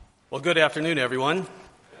Well, good afternoon, everyone.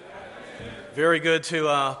 Very good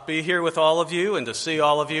to be here with all of you and to see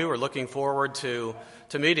all of you. We're looking forward to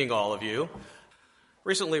meeting all of you.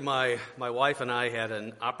 Recently, my wife and I had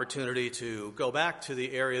an opportunity to go back to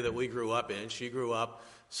the area that we grew up in. She grew up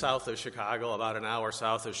south of Chicago, about an hour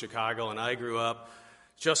south of Chicago, and I grew up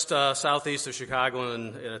just southeast of Chicago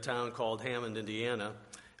in a town called Hammond, Indiana.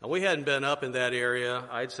 And we hadn't been up in that area,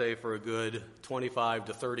 I'd say, for a good 25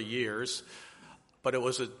 to 30 years. But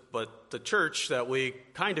the church that we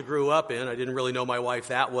kind of grew up in, I didn't really know my wife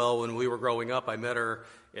that well when we were growing up. I met her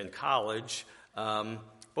in college. But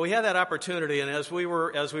we had that opportunity, and as we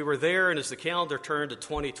were there and as the calendar turned to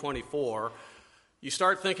 2024, you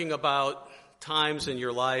start thinking about times in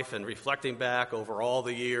your life and reflecting back over all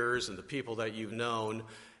the years and the people that you've known.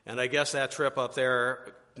 And I guess that trip up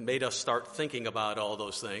there made us start thinking about all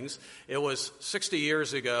those things. It was 60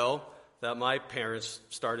 years ago that my parents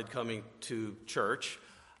started coming to church,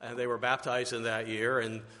 and they were baptized in that year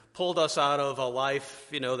and pulled us out of a life,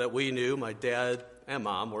 that we knew. My dad and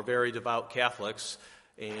mom were very devout Catholics,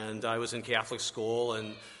 and I was in Catholic school.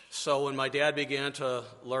 And so when my dad began to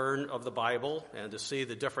learn of the Bible and to see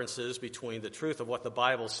the differences between the truth of what the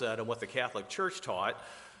Bible said and what the Catholic Church taught,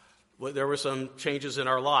 there were some changes in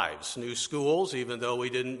our lives. New schools, even though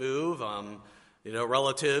we didn't move.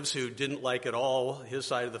 Relatives who didn't like at all, his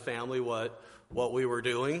side of the family, what we were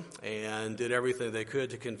doing, and did everything they could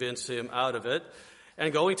to convince him out of it.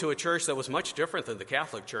 And going to a church that was much different than the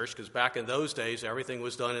Catholic Church, because back in those days, everything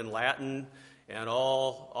was done in Latin, and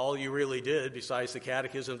all you really did, besides the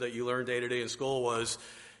catechism that you learned day to day in school, was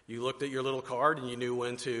you looked at your little card and you knew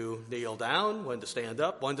when to kneel down, when to stand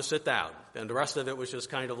up, when to sit down. And the rest of it was just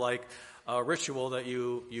kind of like a ritual that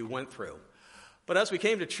you went through. But as we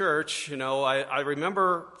came to church, I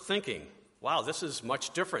remember thinking, wow, this is much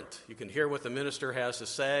different. You can hear what the minister has to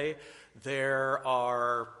say. There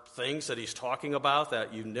are things that he's talking about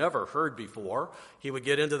that you never heard before. He would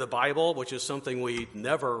get into the Bible, which is something we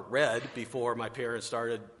never read before my parents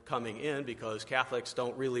started coming in, because Catholics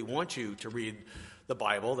don't really want you to read the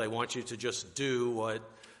Bible. They want you to just do what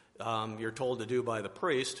you're told to do by the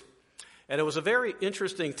priest. And it was a very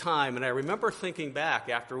interesting time, and I remember thinking back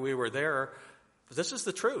after we were there, this is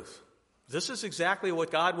the truth. This is exactly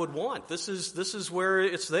what God would want. This is where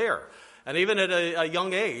it's there. And even at a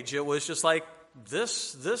young age, it was just like,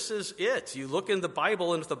 this is it. You look in the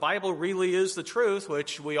Bible, and if the Bible really is the truth,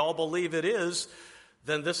 which we all believe it is,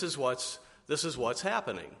 then this is what's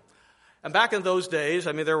happening. And back in those days,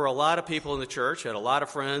 there were a lot of people in the church. I had a lot of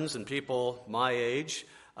friends and people my age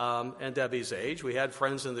and Debbie's age. We had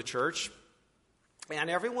friends in the church, and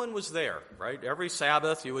everyone was there, right? Every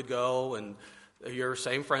Sabbath you would go, and your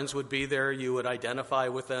same friends would be there. You would identify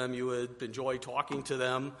with them. You would enjoy talking to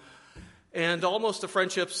them. And almost the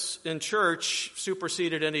friendships in church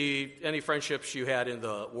superseded any friendships you had in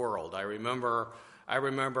the world. I remember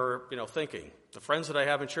thinking, the friends that I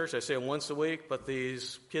have in church, I see them once a week, but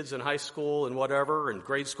these kids in high school and whatever, and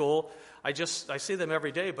grade school, I see them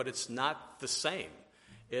every day, but it's not the same.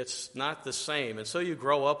 It's not the same. And so you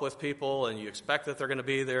grow up with people and you expect that they're going to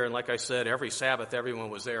be there. And like I said, every Sabbath, everyone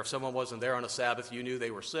was there. If someone wasn't there on a Sabbath, you knew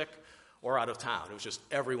they were sick or out of town. It was just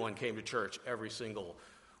everyone came to church every single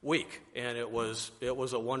week. And it was a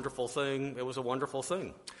wonderful thing. It was a wonderful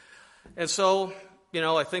thing. And so,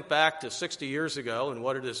 I think back to 60 years ago and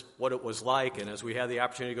what it was like. And as we had the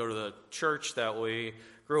opportunity to go to the church that we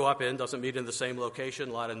grew up in, doesn't meet in the same location,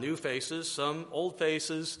 a lot of new faces, some old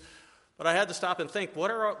faces. But I had to stop and think,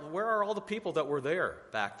 where are all the people that were there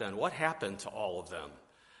back then? What happened to all of them?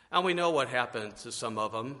 And we know what happened to some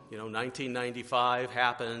of them. 1995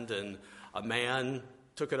 happened, and a man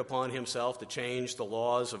took it upon himself to change the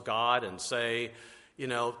laws of God and say, you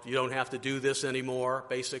don't have to do this anymore,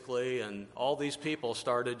 basically. And all these people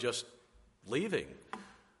started just leaving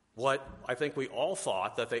what I think we all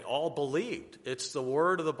thought that they all believed. It's the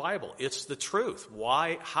word of the Bible. It's the truth.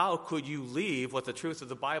 How could you leave what the truth of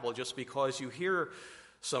the Bible just because you hear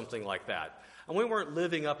something like that? And we weren't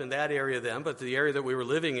living up in that area then, but the area that we were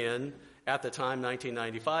living in at the time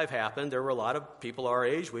 1995 happened. There were a lot of people our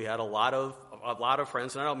age. We had a lot of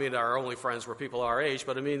friends, and I don't mean our only friends were people our age,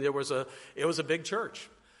 but it was a big church.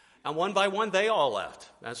 And one by one, they all left.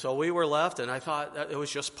 And so we were left, and I thought that it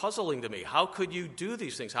was just puzzling to me. How could you do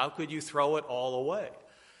these things? How could you throw it all away?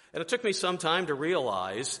 And it took me some time to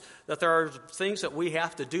realize that there are things that we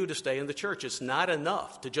have to do to stay in the church. It's not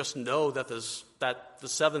enough to just know that the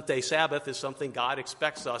seventh-day Sabbath is something God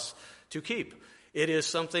expects us to keep. It is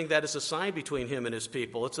something that is a sign between him and his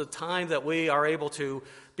people. It's a time that we are able to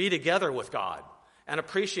be together with God and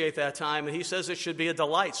appreciate that time. And he says it should be a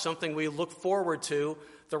delight, something we look forward to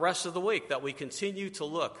the rest of the week, that we continue to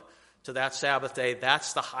look to that Sabbath day.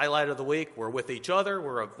 That's the highlight of the week. We're with each other,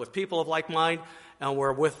 we're with people of like mind, and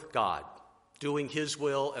we're with God, doing his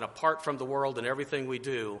will and apart from the world and everything we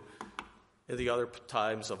do in the other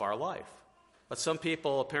times of our life. But some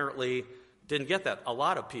people apparently didn't get that. A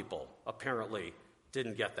lot of people apparently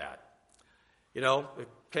didn't get that. It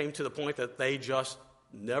came to the point that they just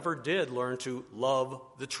never did learn to love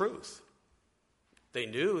the truth. They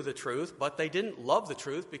knew the truth, but they didn't love the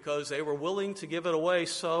truth because they were willing to give it away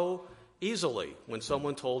so easily when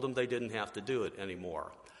someone told them they didn't have to do it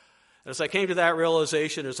anymore. And as I came to that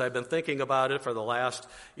realization, as I've been thinking about it for the last,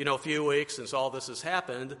 few weeks since all this has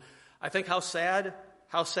happened, I think how sad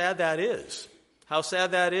that is. How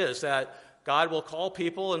sad that is that God will call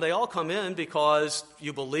people and they all come in because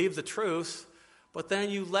you believe the truth, but then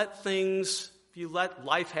you let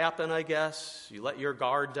life happen, I guess. You let your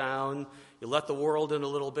guard down. You let the world in a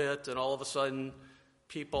little bit, and all of a sudden,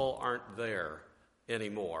 people aren't there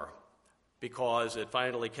anymore because it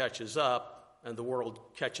finally catches up and the world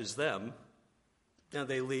catches them, and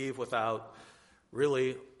they leave without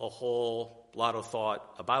really a whole lot of thought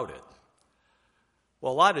about it.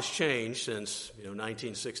 Well, a lot has changed since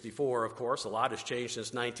 1964, of course. A lot has changed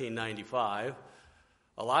since 1995.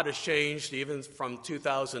 A lot has changed even from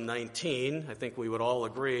 2019. I think we would all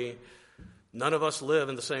agree. None of us live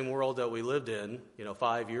in the same world that we lived in,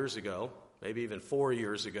 5 years ago, maybe even 4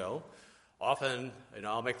 years ago. Often,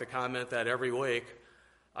 I'll make the comment that every week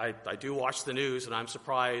I do watch the news, and I'm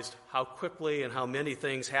surprised how quickly and how many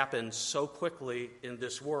things happen so quickly in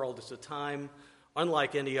this world. It's a time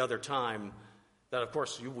unlike any other time that, of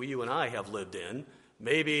course, you and I have lived in.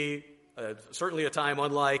 Maybe, certainly a time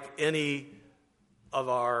unlike any of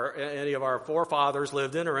our forefathers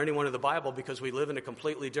lived in, or anyone in the Bible, because we live in a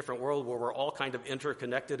completely different world where we're all kind of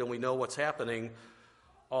interconnected and we know what's happening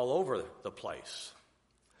all over the place.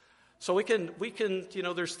 So we can,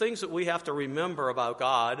 there's things that we have to remember about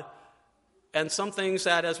God, and some things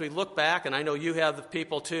that as we look back, and I know you have the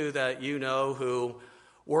people too that who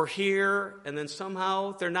were here and then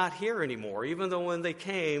somehow they're not here anymore, even though when they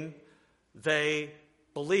came, they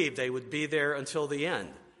believed they would be there until the end.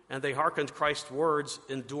 And they hearkened Christ's words,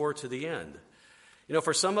 endure to the end.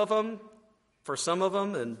 For some of them,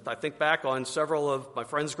 and I think back on several of my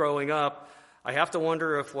friends growing up, I have to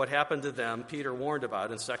wonder if what happened to them Peter warned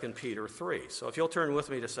about in 2 Peter 3. So if you'll turn with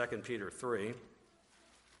me to 2 Peter 3.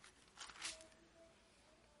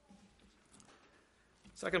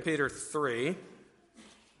 2 Peter 3.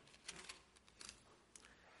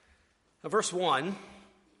 Verse 1,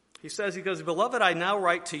 he goes, Beloved, I now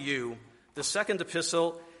write to you the second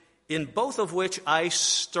epistle, in both of which I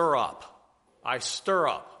stir up. I stir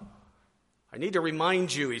up. I need to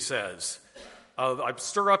remind you, he says, I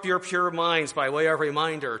stir up your pure minds by way of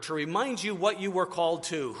reminder, to remind you what you were called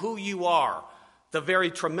to, who you are, the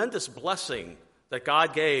very tremendous blessing that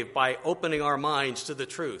God gave by opening our minds to the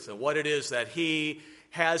truth and what it is that he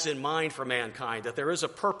has in mind for mankind, that there is a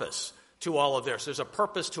purpose to all of this. There's a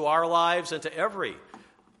purpose to our lives and to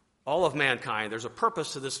all of mankind. There's a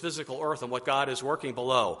purpose to this physical earth and what God is working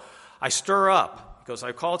below. I stir up, because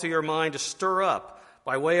I call to your mind to stir up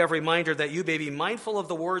by way of reminder that you may be mindful of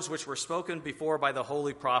the words which were spoken before by the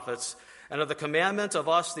holy prophets and of the commandment of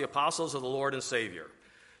us, the apostles of the Lord and Savior.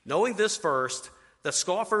 Knowing this first, that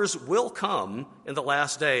scoffers will come in the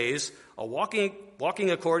last days,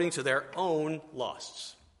 walking according to their own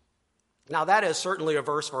lusts. Now that is certainly a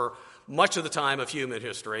verse for much of the time of human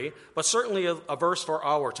history, but certainly a verse for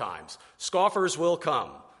our times. Scoffers will come.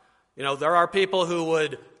 There are people who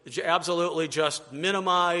would absolutely just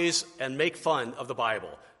minimize and make fun of the Bible,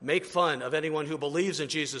 make fun of anyone who believes in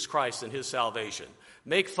Jesus Christ and his salvation,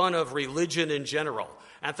 make fun of religion in general,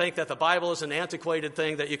 and think that the Bible is an antiquated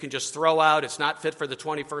thing that you can just throw out. It's not fit for the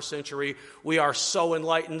 21st century. We are so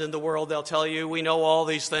enlightened in the world, they'll tell you. We know all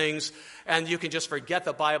these things, and you can just forget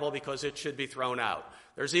the Bible because it should be thrown out.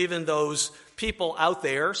 There's even those people out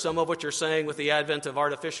there, some of which are saying with the advent of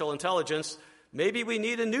artificial intelligence, maybe we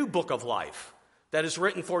need a new book of life that is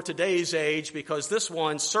written for today's age, because this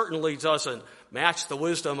one certainly doesn't match the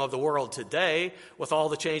wisdom of the world today with all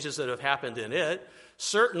the changes that have happened in it.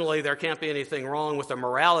 Certainly there can't be anything wrong with the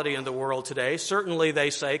morality in the world today. Certainly, they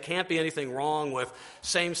say, can't be anything wrong with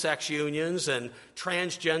same-sex unions and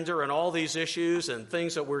transgender and all these issues and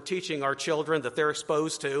things that we're teaching our children that they're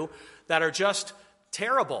exposed to that are just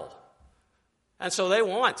terrible. And so they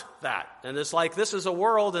want that. And it's like, this is a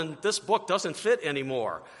world and this book doesn't fit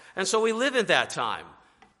anymore. And so we live in that time.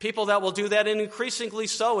 People that will do that, and increasingly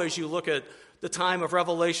so as you look at the time of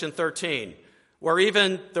Revelation 13, where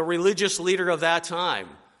even the religious leader of that time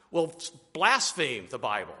will blaspheme the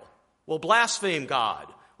Bible, will blaspheme God,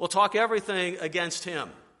 will talk everything against him.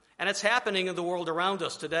 And it's happening in the world around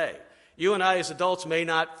us today. You and I as adults may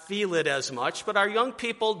not feel it as much, but our young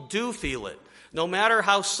people do feel it. No matter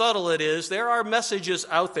how subtle it is, there are messages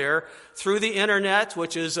out there through the internet,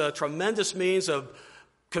 which is a tremendous means of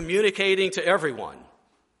communicating to everyone,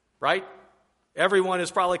 right? Everyone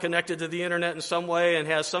is probably connected to the internet in some way and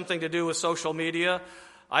has something to do with social media.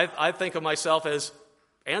 I think of myself as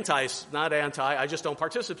not anti, I just don't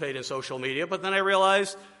participate in social media. But then I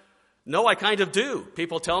realize, no, I kind of do.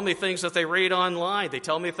 People tell me things that they read online. They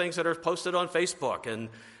tell me things that are posted on Facebook and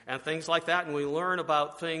things like that. And we learn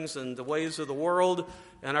about things and the ways of the world,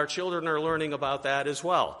 and our children are learning about that as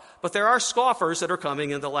well. But there are scoffers that are coming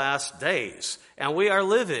in the last days. And we are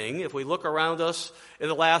living, if we look around us, in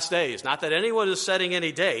the last days. Not that anyone is setting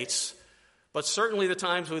any dates, but certainly the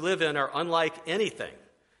times we live in are unlike anything.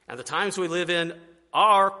 And the times we live in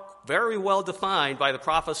are very well defined by the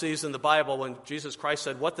prophecies in the Bible when Jesus Christ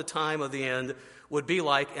said what the time of the end would be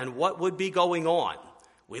like and what would be going on.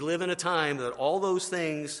 We live in a time that all those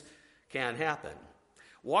things can happen.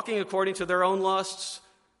 Walking according to their own lusts,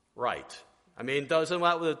 right. I mean,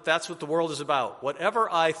 that's what the world is about. Whatever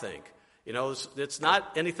I think, it's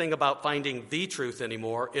not anything about finding the truth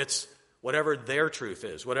anymore. It's whatever their truth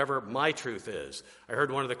is, whatever my truth is. I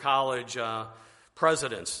heard one of the college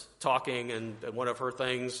presidents talking and one of her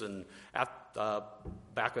things and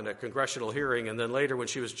back in a congressional hearing, and then later when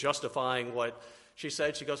she was justifying what she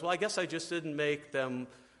said, she goes, well, I guess I just didn't make them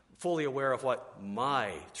fully aware of what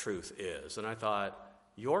my truth is. And I thought,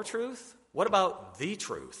 your truth? What about the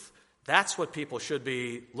truth? That's what people should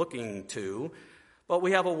be looking to. But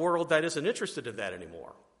we have a world that isn't interested in that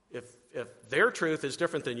anymore. If their truth is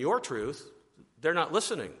different than your truth, they're not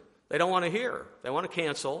listening. They don't want to hear. They want to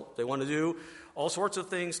cancel. They want to do all sorts of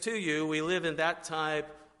things to you. We live in that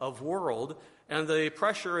type of world, and the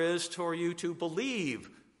pressure is for you to believe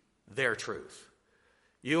their truth.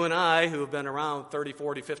 You and I, who have been around 30,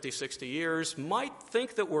 40, 50, 60 years, might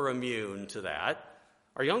think that we're immune to that.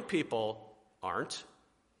 Our young people aren't.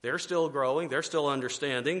 They're still growing. They're still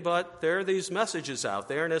understanding. But there are these messages out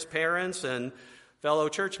there. And as parents and fellow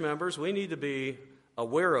church members, we need to be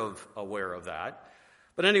aware of that.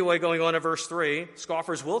 But anyway, going on to verse 3,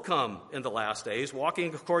 scoffers will come in the last days,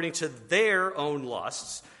 walking according to their own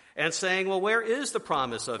lusts, and saying, well, where is the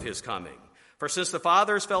promise of his coming? For since the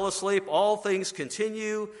fathers fell asleep, all things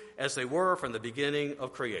continue as they were from the beginning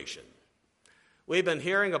of creation. We've been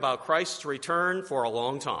hearing about Christ's return for a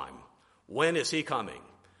long time. When is he coming?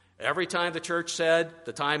 Every time the church said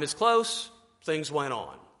the time is close, things went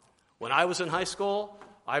on. When I was in high school,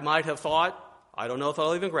 I might have thought, I don't know if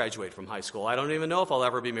I'll even graduate from high school. I don't even know if I'll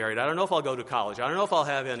ever be married. I don't know if I'll go to college. I don't know if I'll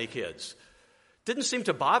have any kids. Didn't seem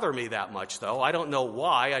to bother me that much, though. I don't know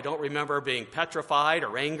why. I don't remember being petrified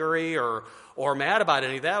or angry or mad about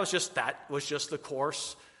any of that. That was just the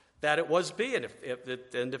course that it was being.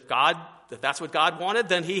 If that's what God wanted,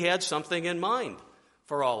 then he had something in mind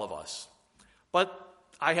for all of us. But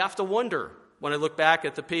I have to wonder when I look back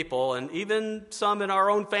at the people, and even some in our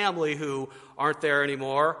own family who aren't there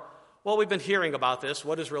anymore, well, we've been hearing about this.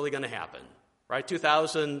 What is really going to happen? Right?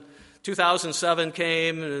 2007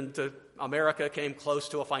 came, and America came close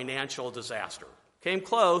to a financial disaster. Came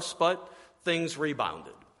close, but things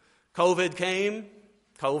rebounded. COVID came.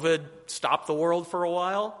 COVID stopped the world for a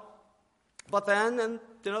while. But then,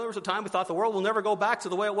 there was a time we thought the world will never go back to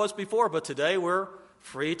the way it was before. But today we're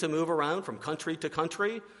free to move around from country to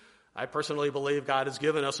country. I personally believe God has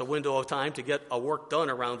given us a window of time to get a work done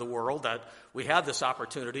around the world, that we have this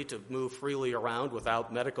opportunity to move freely around without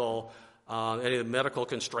any of the medical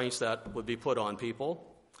constraints that would be put on people.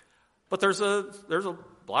 But there's a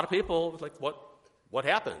lot of people like, what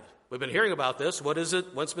happened? We've been hearing about this. What is it?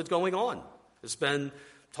 What's been going on? It's been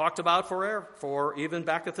talked about for even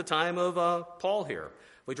back at the time of Paul here.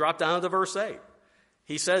 We drop down to verse 8.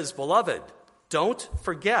 He says, beloved, don't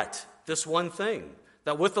forget this one thing,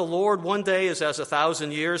 that with the Lord 1 day is as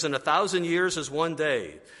 1,000 years, and 1,000 years is 1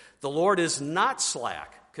 day. The Lord is not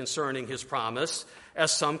slack concerning his promise,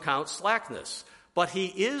 as some count slackness, but he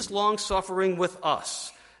is long-suffering with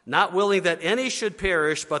us, not willing that any should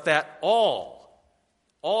perish, but that all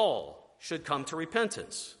should come to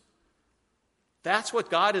repentance. That's what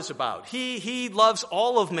God is about. He loves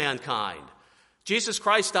all of mankind. Jesus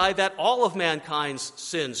Christ died that all of mankind's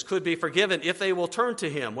sins could be forgiven if they will turn to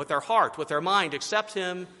him with their heart, with their mind, accept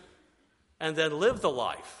him, and then live the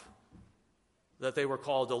life that they were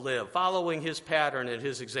called to live, following his pattern and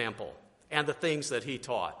his example and the things that he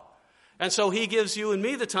taught. And so he gives you and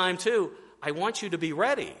me the time too. I want you to be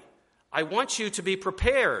ready. I want you to be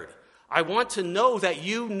prepared. I want to know that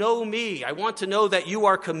you know me. I want to know that you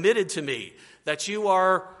are committed to me, that you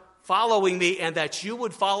are following me, and that you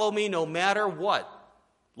would follow me no matter what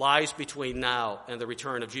lies between now and the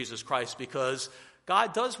return of Jesus Christ, because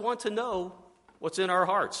God does want to know what's in our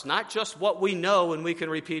hearts, not just what we know and we can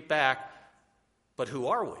repeat back, but who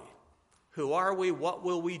are we? Who are we? What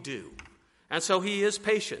will we do? And so he is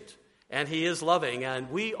patient and he is loving,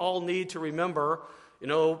 and we all need to remember,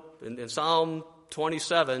 in Psalm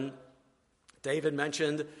 27, David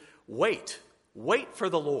mentioned, wait for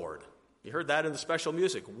the Lord. You heard that in the special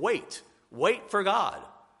music. Wait for God.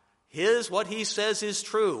 What he says is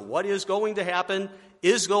true. What is going to happen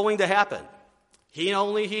is going to happen.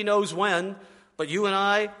 He knows when, but you and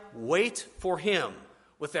I wait for him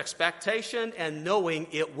with expectation and knowing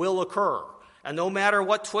it will occur. And no matter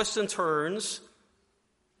what twists and turns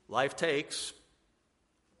life takes,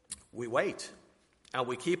 we wait and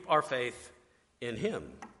we keep our faith in him.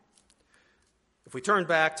 If we turn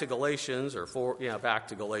back to Galatians, back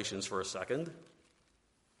to Galatians for a second,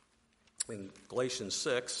 in Galatians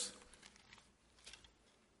 6,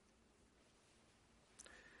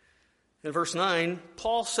 in verse 9,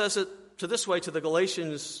 Paul says it this way to the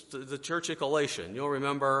Galatians, to the church at Galatia. You'll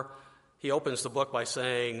remember he opens the book by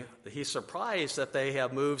saying that he's surprised that they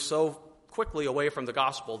have moved so quickly away from the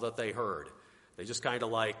gospel that they heard. They just kind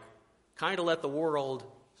of let the world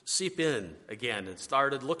seep in again and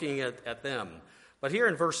started looking at them. But here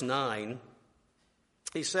in verse 9,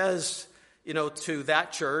 he says, to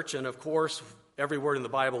that church, and of course, every word in the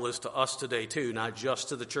Bible is to us today too, not just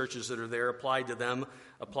to the churches that are there, applied to them,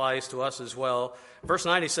 applies to us as well. Verse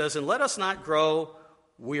 9, he says, and let us not grow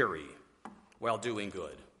weary while doing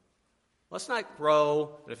good. Let's not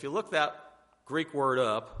grow, and if you look that Greek word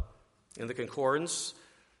up in the concordance,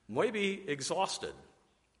 maybe exhausted.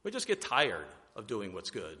 We just get tired of doing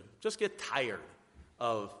what's good. Just get tired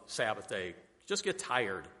of Sabbath day. Just get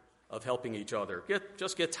tired of helping each other.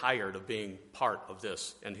 Just get tired of being part of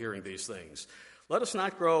this and hearing these things. Let us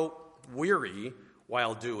not grow weary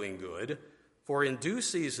while doing good, for in due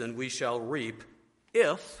season we shall reap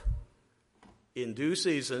if, in due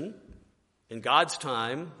season, in God's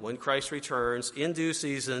time, when Christ returns, in due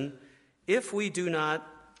season, if we do not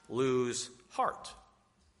lose heart.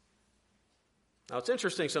 Now, it's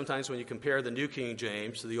interesting sometimes when you compare the New King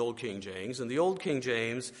James to the Old King James. In the Old King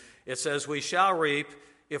James, it says, we shall reap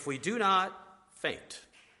if we do not faint.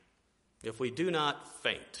 If we do not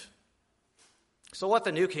faint. So what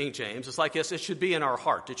the New King James is like this, it should be in our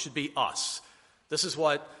heart. It should be us. This is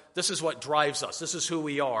what drives us. This is who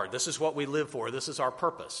we are. This is what we live for. This is our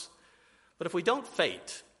purpose. But if we don't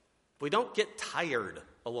faint, we don't get tired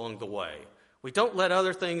along the way. We don't let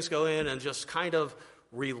other things go in and just kind of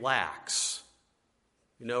relax.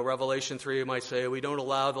 Revelation 3 might say, we don't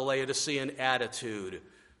allow the Laodicean attitude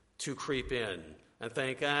to creep in and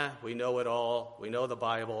think, we know it all. We know the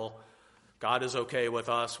Bible. God is okay with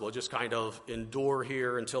us. We'll just kind of endure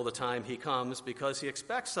here until the time he comes, because he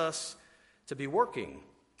expects us to be working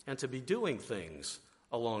and to be doing things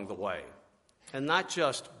along the way. And not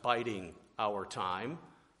just biding our time,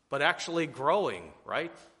 but actually growing,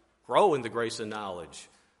 right? Grow in the grace and knowledge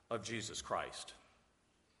of Jesus Christ.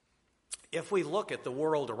 If we look at the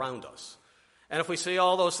world around us, and if we see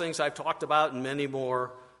all those things I've talked about and many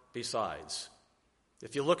more besides,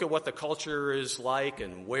 if you look at what the culture is like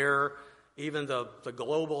and where even the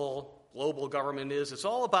global government is, it's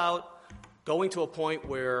all about going to a point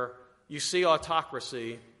where you see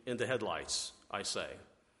autocracy in the headlights, I say.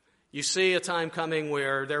 You see a time coming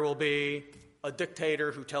where there will be a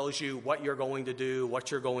dictator who tells you what you're going to do, what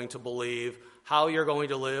you're going to believe, how you're going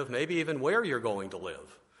to live, maybe even where you're going to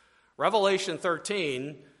live. Revelation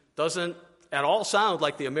 13 doesn't at all sound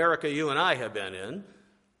like the America you and I have been in,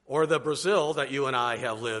 or the Brazil that you and I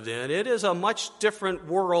have lived in. It is a much different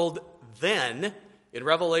world then, in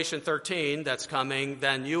Revelation 13, that's coming,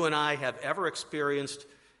 than you and I have ever experienced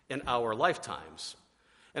in our lifetimes.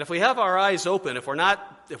 And if we have our eyes open,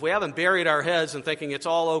 if we haven't buried our heads and thinking it's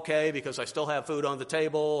all okay because I still have food on the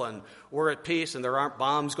table and we're at peace and there aren't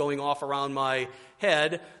bombs going off around my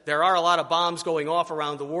head, there are a lot of bombs going off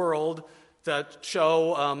around the world that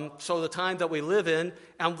show the time that we live in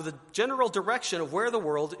and the general direction of where the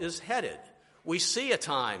world is headed. We see a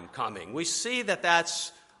time coming. We see that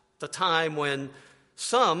that's the time when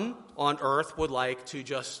some on earth would like to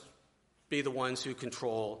just be the ones who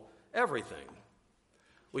control everything.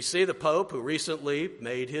 We see the Pope, who recently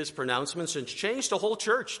made his pronouncements and changed the whole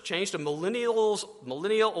church, changed a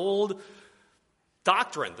millennial-old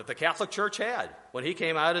doctrine that the Catholic Church had when he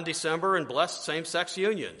came out in December and blessed same-sex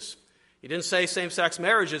unions. He didn't say same-sex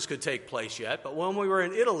marriages could take place yet, but when we were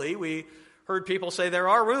in Italy, we heard people say there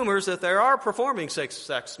are rumors that there are performing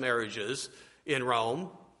same-sex marriages in Rome.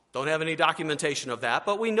 Don't have any documentation of that,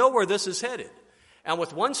 but we know where this is headed. And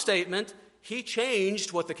with one statement, he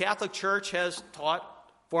changed what the Catholic Church has taught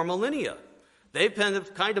for millennia. They've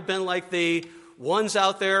kind of been like the ones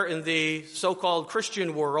out there in the so-called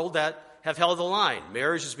Christian world that have held the line.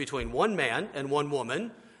 Marriage is between one man and one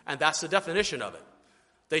woman, and that's the definition of it.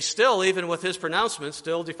 They still, even with his pronouncement,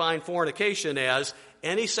 still define fornication as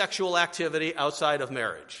any sexual activity outside of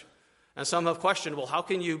marriage. And some have questioned, well, how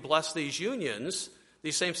can you bless these unions,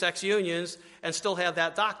 these same-sex unions, and still have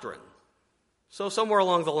that doctrine? So somewhere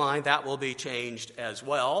along the line, that will be changed as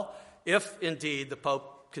well, if indeed the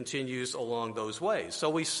Pope continues along those ways. So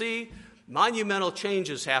we see monumental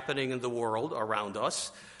changes happening in the world around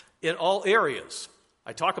us in all areas.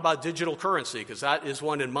 I talk about digital currency because that is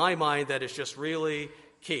one in my mind that is just really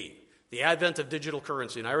key. The advent of digital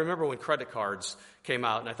currency. And I remember when credit cards came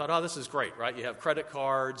out, and I thought, oh, this is great, right? You have credit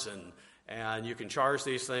cards, and you can charge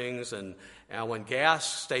these things. And when gas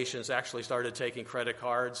stations actually started taking credit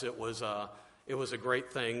cards, it was a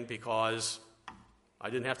great thing because I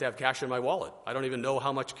didn't have to have cash in my wallet. I don't even know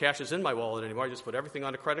how much cash is in my wallet anymore. I just put everything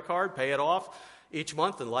on a credit card, pay it off each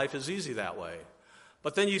month, and life is easy that way.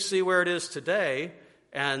 But then you see where it is today,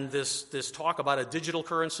 and this talk about a digital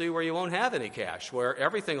currency where you won't have any cash, where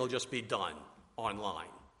everything will just be done online.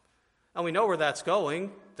 And we know where that's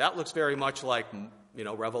going. That looks very much like,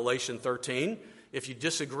 Revelation 13. If you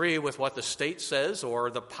disagree with what the state says or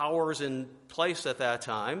the powers in place at that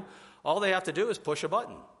time, all they have to do is push a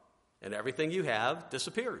button, and everything you have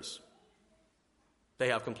disappears. They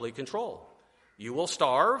have complete control. You will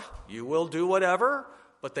starve, you will do whatever,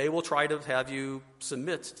 but they will try to have you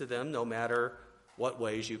submit to them no matter what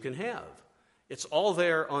ways you can have. It's all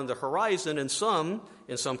there on the horizon, and some,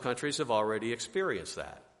 in some countries, have already experienced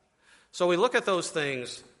that. So we look at those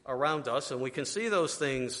things around us, and we can see those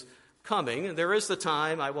things coming. And there is the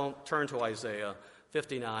time, I won't turn to Isaiah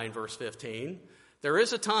 59, verse 15. There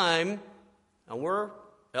is a time, and we're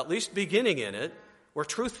at least beginning in it, where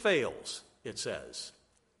truth fails, it says.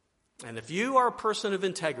 And if you are a person of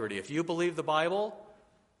integrity, if you believe the Bible,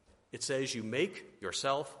 it says you make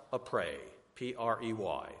yourself a prey,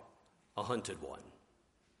 P-R-E-Y, a hunted one.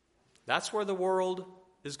 That's where the world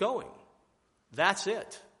is going. That's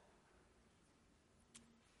it.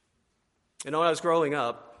 When I was growing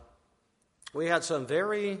up, we had some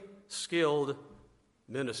very skilled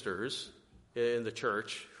ministers in the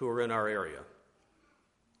church who were in our area.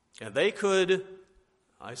 And they could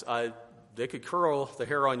curl the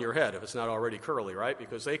hair on your head if it's not already curly, right?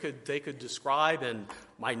 Because they could describe in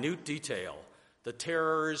minute detail the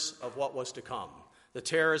terrors of what was to come, the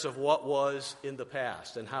terrors of what was in the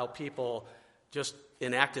past, and how people just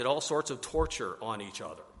enacted all sorts of torture on each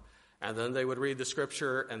other. And then they would read the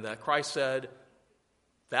scripture, and that Christ said,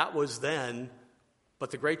 that was then, but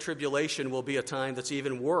the Great Tribulation will be a time that's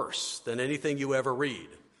even worse than anything you ever read.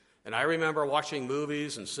 And I remember watching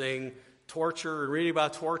movies and seeing torture and reading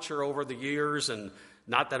about torture over the years, and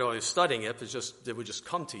not that I was studying it, it would just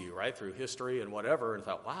come to you, right, through history and whatever, and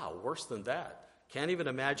thought, wow, worse than that. Can't even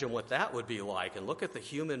imagine what that would be like. And look at the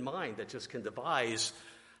human mind that just can devise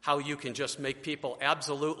how you can just make people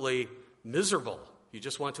absolutely miserable. You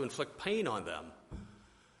just want to inflict pain on them.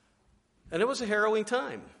 And it was a harrowing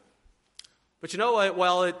time. But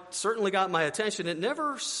while it certainly got my attention, it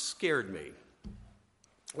never scared me.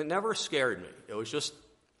 It never scared me. It was just,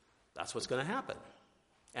 that's what's going to happen.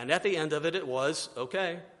 And at the end of it, it was,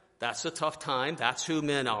 okay, that's a tough time. That's who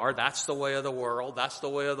men are. That's the way of the world. That's the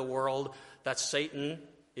way of the world that Satan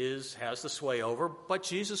has the sway over. But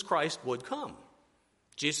Jesus Christ would come.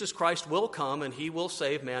 Jesus Christ will come, and he will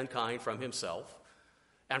save mankind from himself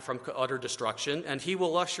and from utter destruction, and he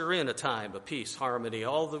will usher in a time of peace, harmony,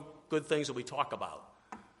 all the good things that we talk about.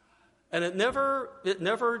 And it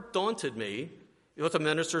never daunted me what the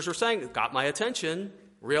ministers were saying. It got my attention,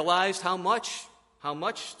 realized how much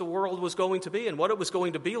the world was going to be and what it was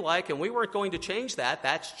going to be like, and we weren't going to change that.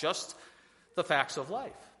 That's just the facts of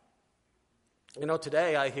life.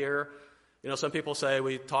 Today I hear, some people say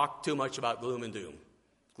we talk too much about gloom and doom.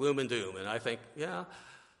 Gloom and doom. And I think, yeah,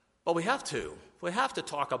 but we have to. We have to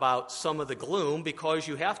talk about some of the gloom because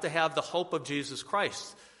you have to have the hope of Jesus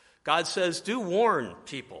Christ. God says, do warn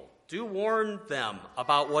people. Do warn them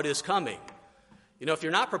about what is coming. If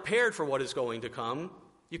you're not prepared for what is going to come,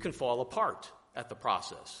 you can fall apart at the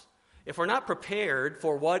process. If we're not prepared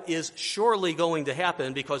for what is surely going to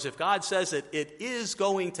happen, because if God says it is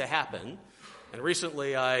going to happen, and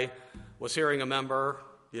recently I was hearing a member,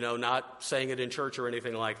 not saying it in church or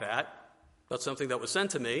anything like that, but something that was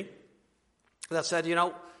sent to me that said,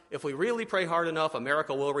 if we really pray hard enough,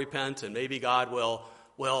 America will repent and maybe God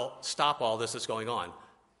will stop all this that's going on.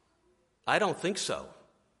 I don't think so.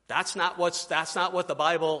 That's not what the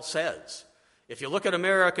Bible says. If you look at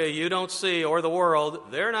America, you don't see, or the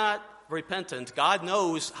world, they're not repentant. God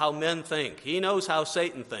knows how men think. He knows how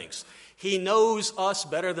Satan thinks. He knows us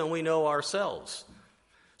better than we know ourselves.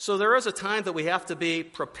 So there is a time that we have to be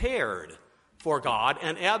prepared for God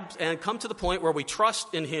and come to the point where we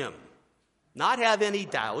trust in Him, not have any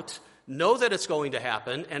doubt, know that it's going to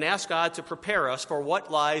happen, and ask God to prepare us for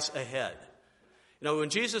what lies ahead. You know, when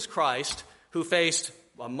Jesus Christ, who faced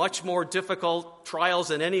much more difficult trials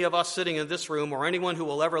than any of us sitting in this room or anyone who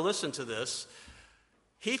will ever listen to this,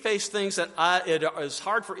 He faced things that it is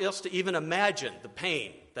hard for us to even imagine the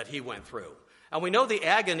pain that He went through. And we know the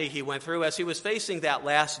agony He went through as He was facing that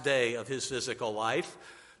last day of His physical life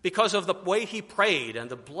because of the way He prayed and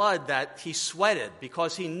the blood that He sweated,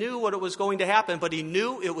 because He knew what it was going to happen, but He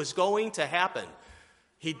knew it was going to happen.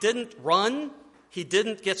 He didn't run. He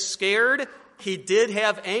didn't get scared. He did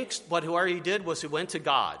have angst, but what He did was He went to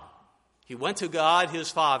God. He went to God,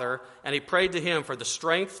 His Father, and He prayed to Him for the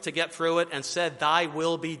strength to get through it and said, "Thy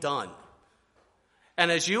will be done."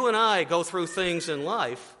 And as you and I go through things in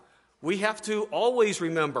life, we have to always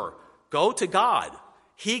remember, go to God.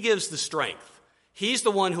 He gives the strength. He's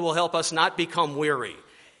the one who will help us not become weary.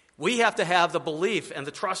 We have to have the belief and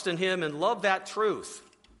the trust in Him and love that truth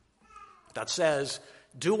that says,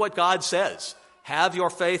 do what God says. Have your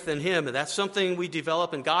faith in Him. And that's something we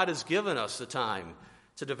develop, and God has given us the time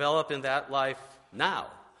to develop in that life now.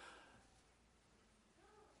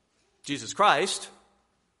 Jesus Christ,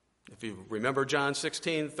 if you remember John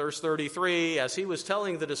 16, verse 33, as He was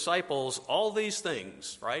telling the disciples all these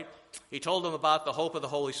things, right? He told them about the hope of the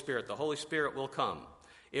Holy Spirit. The Holy Spirit will come.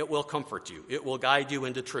 It will comfort you. It will guide you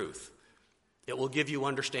into truth. It will give you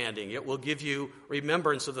understanding. It will give you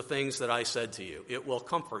remembrance of the things that I said to you. It will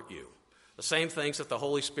comfort you. The same things that the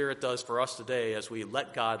Holy Spirit does for us today as we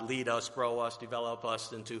let God lead us, grow us, develop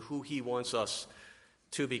us into who He wants us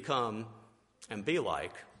to become and be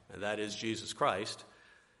like, and that is Jesus Christ.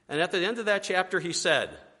 And at the end of that chapter, He said,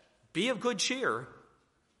 be of good cheer.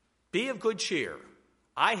 Be of good cheer.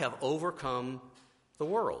 I have overcome the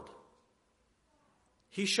world.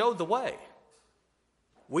 He showed the way.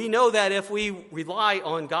 We know that if we rely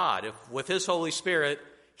on God, if with His Holy Spirit,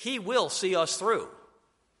 He will see us through.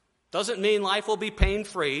 Doesn't mean life will be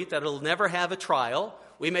pain-free, that it'll never have a trial.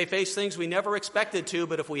 We may face things we never expected to,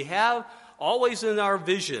 but if we have always in our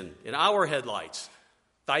vision, in our headlights,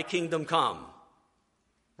 Thy kingdom come,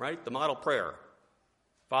 right? The model prayer.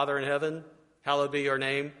 Father in heaven, hallowed be Your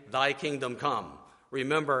name, Thy kingdom come.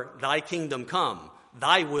 Remember, Thy kingdom come,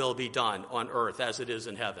 Thy will be done on earth as it is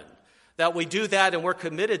in heaven. That we do that and we're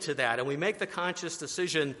committed to that, and we make the conscious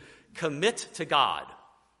decision, commit to God.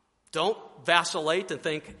 Don't vacillate and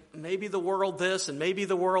think, maybe the world this and maybe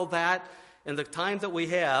the world that. And the time that we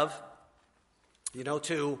have,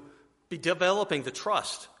 to be developing the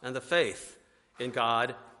trust and the faith in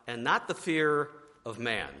God and not the fear of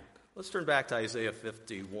man. Let's turn back to Isaiah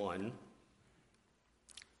 51.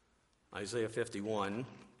 Isaiah 51.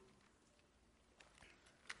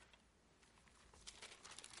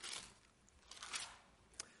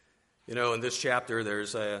 In this chapter,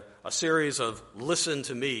 there's a series of listen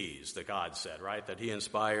to me's that God said, right? That He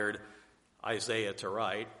inspired Isaiah to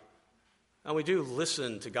write. And we do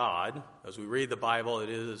listen to God. As we read the Bible,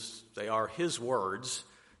 they are His words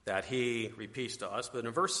that He repeats to us. But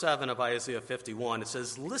in verse 7 of Isaiah 51, it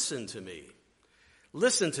says, listen to me.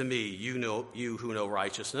 Listen to me, you who know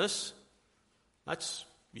righteousness. That's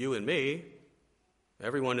you and me.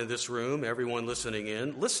 Everyone in this room, everyone listening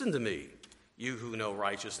in. Listen to me, you who know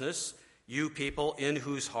righteousness. You people in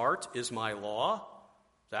whose heart is my law.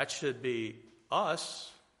 That should be us.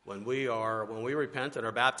 When we repent and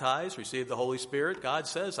are baptized, receive the Holy Spirit, God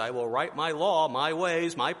says, I will write my law, my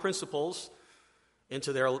ways, my principles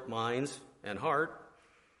into their minds and heart.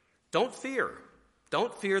 Don't fear.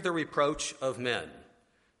 Don't fear the reproach of men.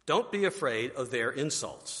 Don't be afraid of their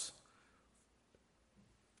insults.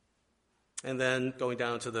 And then going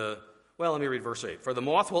down to let me read verse 8. For the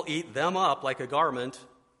moth will eat them up like a garment.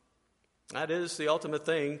 That is the ultimate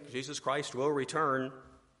thing. Jesus Christ will return.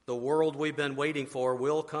 The world we've been waiting for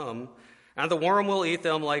will come. And the worm will eat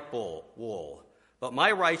them like wool. But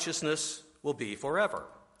my righteousness will be forever.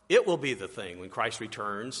 It will be the thing when Christ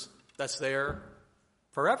returns that's there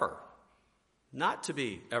forever. Not to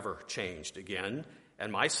be ever changed again.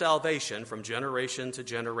 And my salvation from generation to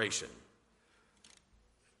generation.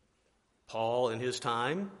 Paul in his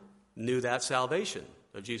time knew that salvation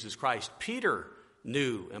of Jesus Christ. Peter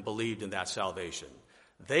knew and believed in that salvation.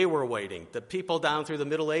 They were waiting. The people down through the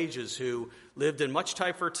Middle Ages who lived in much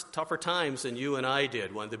tougher times than you and I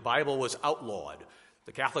did when the Bible was outlawed.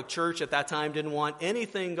 The Catholic Church at that time didn't want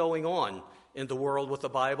anything going on in the world with the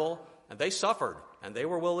Bible, and they suffered, and they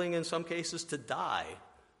were willing in some cases to die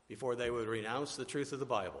before they would renounce the truth of the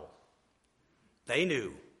Bible. They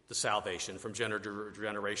knew the salvation from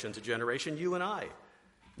generation to generation. You and I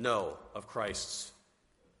know of Christ's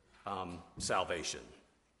salvation.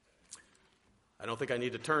 I don't think I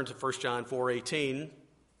need to turn to 1 John 4:18.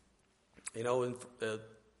 You know, and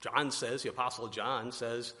John says, the Apostle John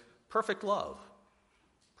says, perfect love,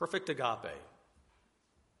 perfect agape,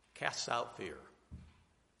 casts out fear.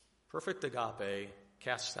 Perfect agape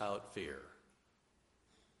casts out fear.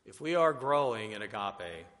 If we are growing in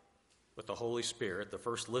agape with the Holy Spirit, the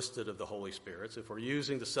first listed of the Holy Spirits, if we're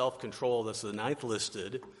using the self-control that's the ninth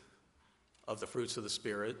listed of the fruits of the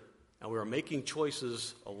Spirit, and we are making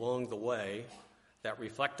choices along the way that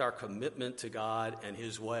reflect our commitment to God and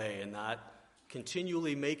His way, and not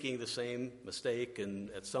continually making the same mistake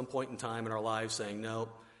and at some point in time in our lives saying, no,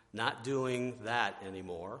 not doing that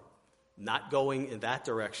anymore, not going in that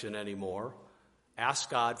direction anymore. Ask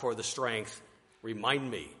God for the strength.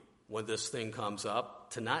 Remind me when this thing comes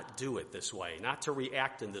up to not do it this way, not to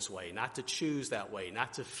react in this way, not to choose that way,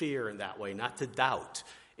 not to fear in that way, not to doubt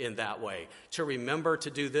in that way, to remember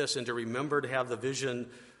to do this and to remember to have the vision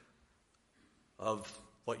of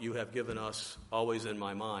what you have given us always in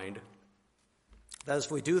my mind. That if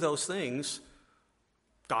we do those things,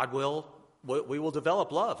 we will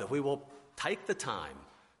develop love. If we will take the time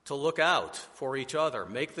to look out for each other,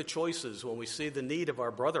 make the choices when we see the need of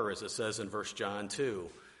our brother, as it says in 1 John 2,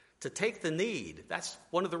 to take the need. That's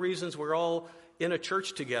one of the reasons we're all in a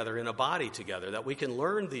church together, in a body together, that we can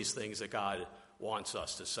learn these things that God wants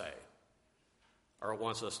us to say, or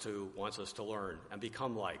wants us to learn and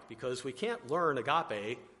become like, because we can't learn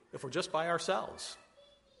agape if we're just by ourselves.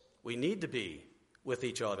 We need to be with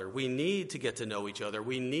each other. We need to get to know each other.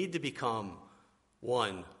 We need to become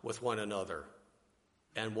one with one another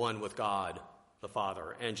and one with God the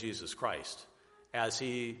Father and Jesus Christ, as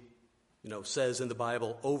He says in the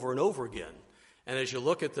Bible over and over again. And as you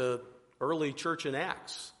look at the early church in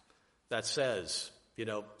Acts, that says,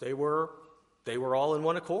 they were all in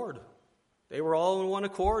one accord. They were all in one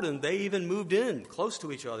accord, and they even moved in close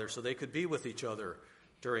to each other so they could be with each other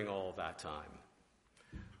during all of that time.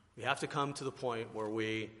 We have to come to the point where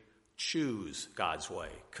we choose God's way,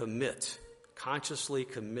 consciously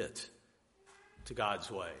commit to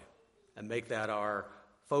God's way, and make that our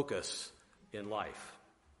focus in life.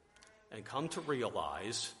 And come to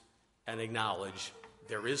realize and acknowledge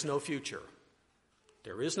there is no future.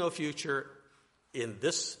 There is no future in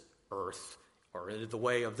this earth or in the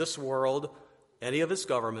way of this world, any of its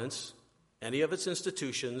governments, any of its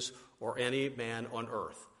institutions, or any man on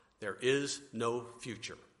earth. There is no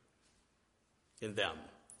future in them.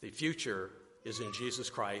 The future is in Jesus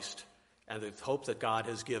Christ and the hope that God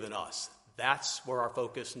has given us. That's where our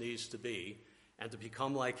focus needs to be, and to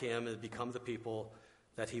become like Him and become the people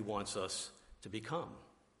that He wants us to become.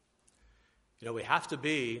 We have to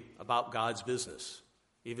be about God's business.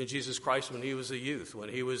 Even Jesus Christ, when He was a youth, when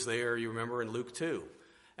He was there, you remember in Luke 2,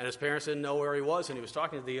 and His parents didn't know where He was, and He was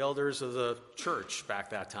talking to the elders of the church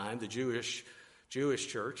back that time, the Jewish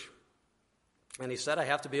church, and He said, I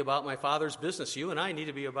have to be about my Father's business. You and I need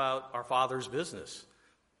to be about our Father's business.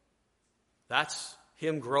 That's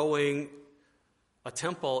Him growing a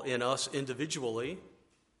temple in us individually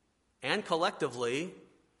and collectively.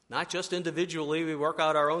 Not just individually, we work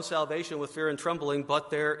out our own salvation with fear and trembling, but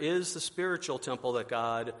there is the spiritual temple that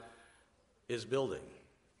God is building.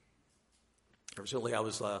 Recently, I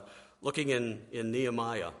was looking in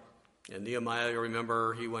Nehemiah. And Nehemiah, you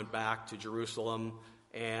remember, he went back to Jerusalem,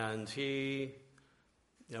 and he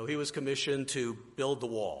was commissioned to build the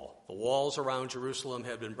wall. The walls around Jerusalem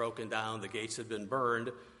had been broken down, the gates had been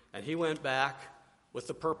burned, and he went back with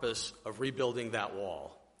the purpose of rebuilding that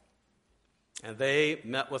wall. And they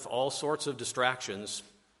met with all sorts of distractions.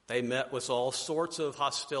 They met with all sorts of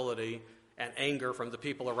hostility and anger from the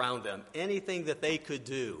people around them. Anything that they could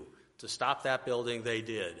do to stop that building, they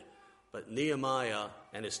did. But Nehemiah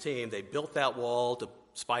and his team, they built that wall,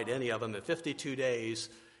 despite any of them, in 52 days.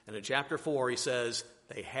 And in chapter 4, he says,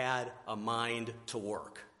 they had a mind to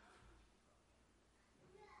work.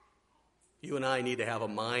 You and I need to have a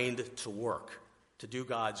mind to work, to do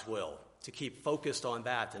God's will, to keep focused on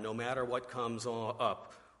that, and no matter what comes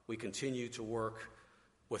up, we continue to work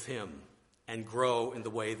with Him and grow in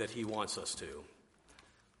the way that He wants us to.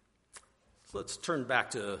 So let's turn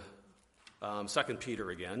back to 2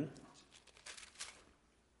 Peter again.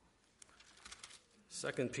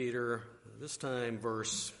 2 Peter, this time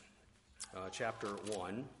chapter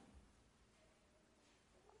 1.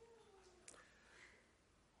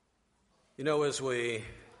 You know, as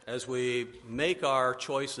we make our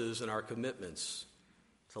choices and our commitments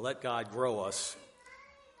to let God grow us,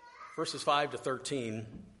 verses 5 to 13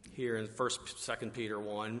 here in 1st, 2nd Peter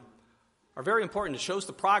 1 are very important. It shows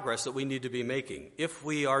the progress that we need to be making if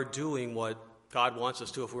we are doing what God wants us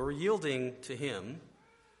to, if we're yielding to Him.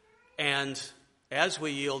 And as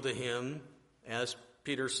we yield to Him, as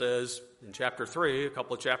Peter says in chapter 3, a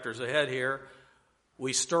couple of chapters ahead here,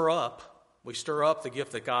 we stir up the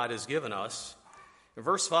gift that God has given us. In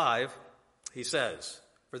verse 5, he says,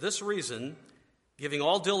 "For this reason, giving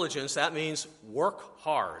all diligence," that means work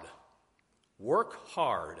hard. Work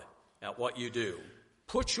hard at what you do.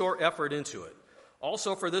 Put your effort into it.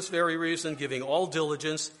 "Also for this very reason, giving all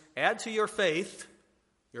diligence, add to your faith,"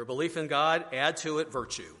 your belief in God, "add to it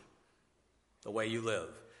virtue," the way you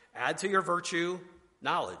live. "Add to your virtue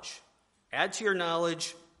knowledge. Add to your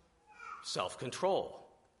knowledge self-control."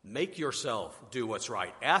 Make yourself do what's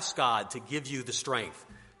right. Ask God to give you the strength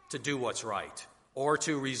to do what's right, or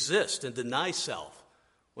to resist and deny self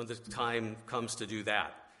when the time comes to do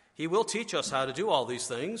that. He will teach us how to do all these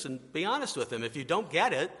things, and be honest with Him. If you don't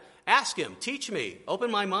get it, ask Him, teach me, open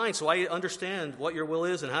my mind so I understand what your will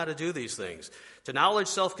is and how to do these things. To knowledge,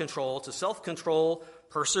 self-control. To self-control,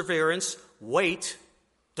 perseverance. Wait,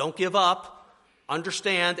 don't give up.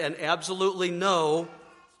 Understand and absolutely know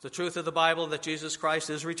the truth of the Bible that Jesus Christ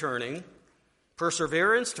is returning.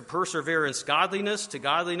 Perseverance, to perseverance, godliness, to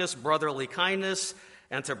godliness, brotherly kindness,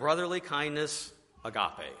 and to brotherly kindness,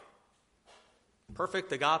 agape.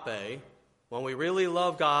 Perfect agape, when we really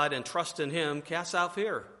love God and trust in Him, casts out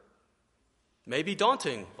fear. May be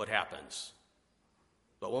daunting what happens,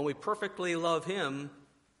 but when we perfectly love Him,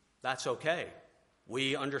 that's okay.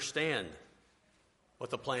 We understand what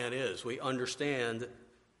the plan is. We understand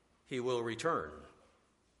He will return.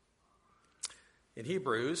 In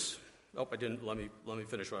Hebrews, let me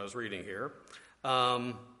finish what I was reading here.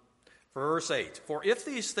 For verse 8, "For if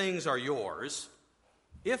these things are yours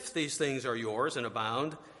and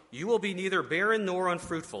abound, you will be neither barren nor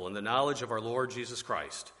unfruitful in the knowledge of our Lord Jesus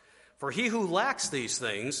Christ. For he who lacks these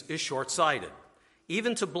things is short-sighted,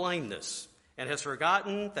 even to blindness, and has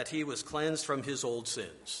forgotten that he was cleansed from his old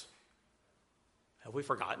sins." Have we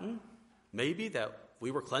forgotten? Maybe that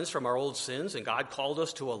we were cleansed from our old sins and God called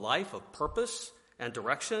us to a life of purpose and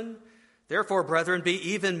direction. "Therefore, brethren, be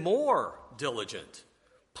even more diligent.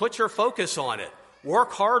 Put your focus on it.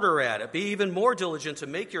 Work harder at it. Be even more diligent to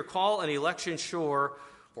make your call and election sure.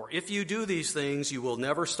 For if you do these things, you will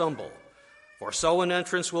never stumble. For so an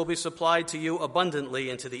entrance will be supplied to you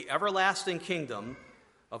abundantly into the everlasting kingdom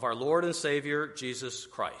of our Lord and Savior, Jesus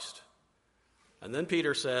Christ." And then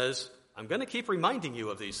Peter says, I'm going to keep reminding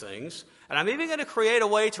you of these things, and I'm even going to create a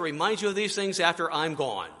way to remind you of these things after I'm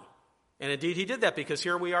gone. And indeed, he did that, because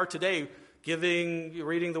here we are today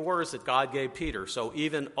reading the words that God gave Peter. So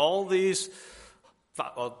even all these,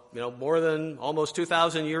 more than almost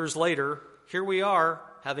 2,000 years later, here we are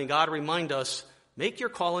having God remind us, make your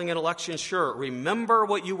calling and election sure. Remember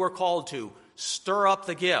what you were called to. Stir up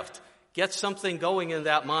the gift. Get something going in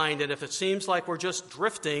that mind. And if it seems like we're just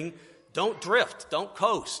drifting, don't drift. Don't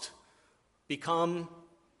coast. Become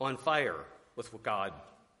on fire with what God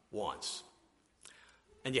wants.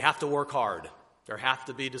 And you have to work hard. There have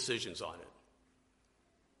to be decisions on it.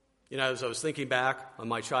 As I was thinking back on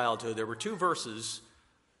my childhood, there were two verses,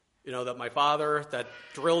 that my father, that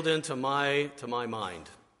drilled into my mind,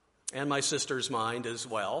 and my sister's mind as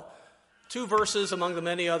well. Two verses among the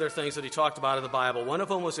many other things that he talked about in the Bible. One of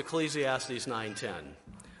them was Ecclesiastes 9:10.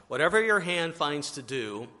 "Whatever your hand finds to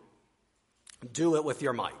do, do it with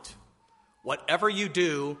your might. Whatever you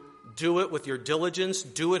do it with your diligence,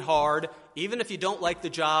 do it hard. Even if you don't like the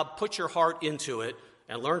job, put your heart into it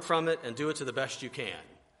and learn from it and do it to the best you can."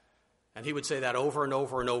 And he would say that over and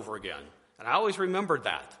over and over again. And I always remembered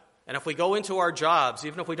that. And if we go into our jobs,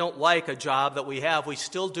 even if we don't like a job that we have, we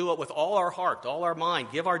still do it with all our heart, all our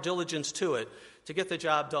mind, give our diligence to it to get the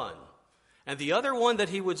job done. And the other one that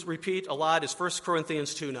he would repeat a lot is 1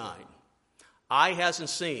 Corinthians 2:9. "Eye hasn't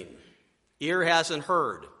seen, ear hasn't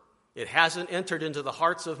heard, it hasn't entered into the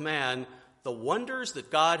hearts of man the wonders that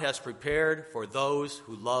God has prepared for those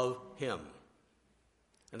who love Him."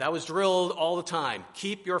 And that was drilled all the time.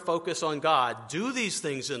 Keep your focus on God. Do these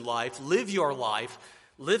things in life. Live your life.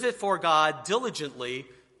 Live it for God diligently.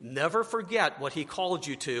 Never forget what He called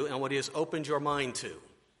you to and what He has opened your mind to.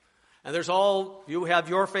 And you have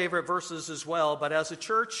your favorite verses as well, but as a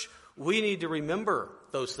church, we need to remember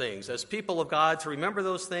those things. As people of God, to remember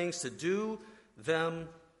those things, to do them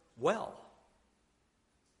well.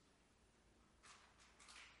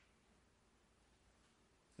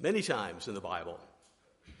 Many times in the Bible,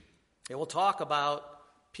 it will talk about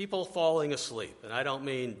people falling asleep. And I don't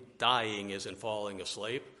mean dying as in falling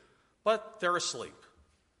asleep, but they're asleep.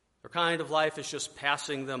 Their kind of life is just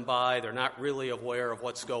passing them by. They're not really aware of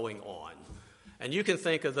what's going on. And you can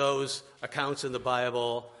think of those accounts in the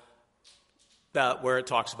Bible where it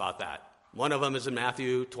talks about that. One of them is in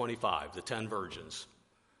Matthew 25, the 10 virgins.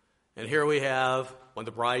 And here we have, when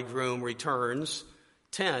the bridegroom returns,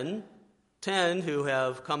 10 who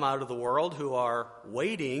have come out of the world who are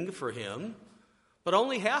waiting for him, but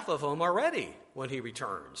only half of them are ready when he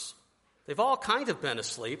returns. They've all kind of been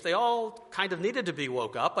asleep. They all kind of needed to be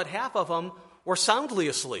woke up, but half of them were soundly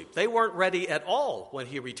asleep. They weren't ready at all when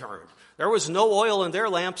he returned. There was no oil in their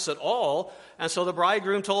lamps at all, and so the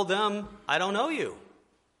bridegroom told them, I don't know you.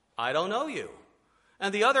 I don't know you.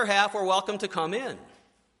 And the other half were welcome to come in.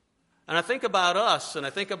 And I think about us, and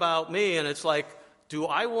I think about me, and it's like, do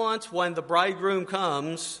I want, when the bridegroom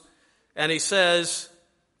comes and he says,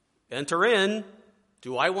 enter in,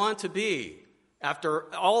 do I want to be,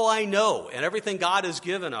 after all I know and everything God has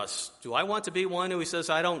given us, do I want to be one who he says,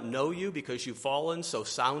 I don't know you because you've fallen so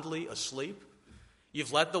soundly asleep?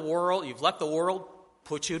 You've let the world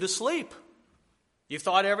put you to sleep. You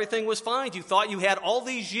thought everything was fine. You thought you had all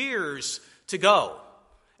these years to go.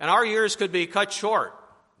 And our years could be cut short.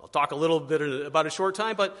 I'll talk a little bit about a short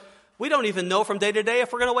time, but we don't even know from day to day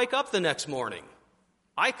if we're going to wake up the next morning.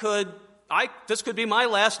 This could be my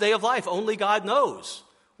last day of life. Only God knows.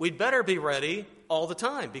 We'd better be ready all the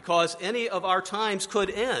time because any of our times could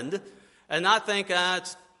end and not think,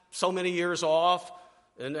 it's so many years off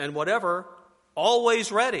and whatever.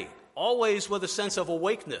 Always ready, always with a sense of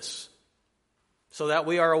awakeness so that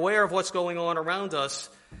we are aware of what's going on around us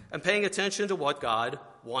and paying attention to what God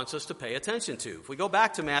wants us to pay attention to. If we go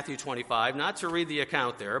back to Matthew 25, not to read the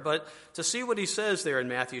account there, but to see what he says there in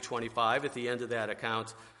Matthew 25 at the end of that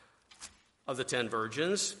account of the 10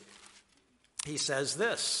 virgins, he says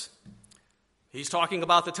this. He's talking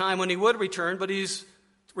about the time when he would return, but he's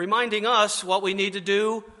reminding us what we need to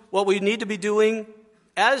do, what we need to be doing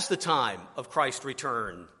as the time of Christ's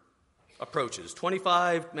return approaches.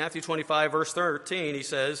 Matthew 25, verse 13, he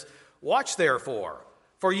says, watch therefore,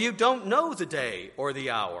 for you don't know the day or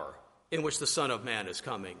the hour in which the Son of Man is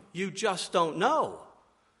coming. You just don't know.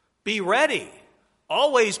 Be ready.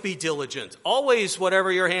 Always be diligent. Always,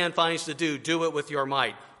 whatever your hand finds to do it with your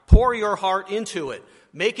might. Pour your heart into it.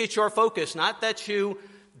 Make it your focus. Not that you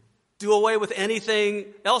do away with anything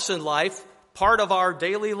else in life. Part of our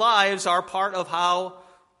daily lives are part of how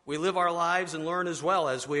we live our lives and learn as well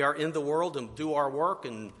as we are in the world and do our work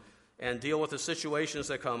and deal with the situations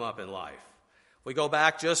that come up in life. We go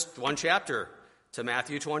back just one chapter to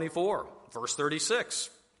Matthew 24, verse 36.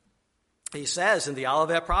 He says in the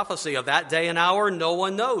Olivet prophecy, of that day and hour no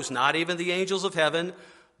one knows, not even the angels of heaven,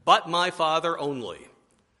 but my Father only.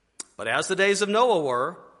 But as the days of Noah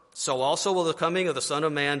were, so also will the coming of the Son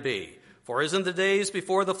of Man be. For as in the days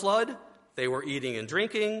before the flood, they were eating and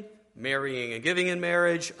drinking, marrying and giving in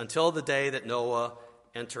marriage, until the day that Noah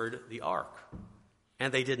entered the ark.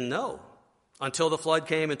 And they didn't know, until the flood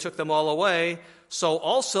came and took them all away. So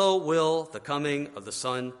also will the coming of the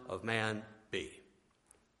Son of Man be.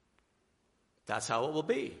 That's how it will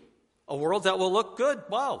be. A world that will look good.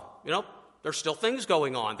 Wow, there's still things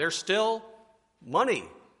going on. There's still money.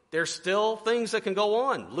 There's still things that can go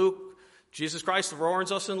on. Jesus Christ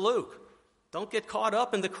warns us in Luke. Don't get caught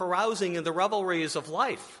up in the carousing and the revelries of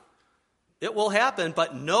life. It will happen,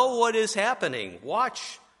 but know what is happening.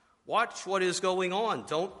 Watch what is going on.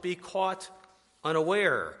 Don't be caught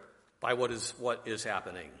unaware by what is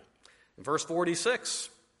happening. In verse 46,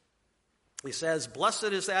 he says,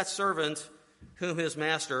 blessed is that servant whom his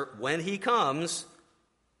master, when he comes,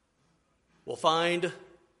 will find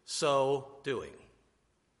so doing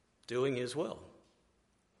his will.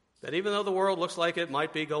 That even though the world looks like it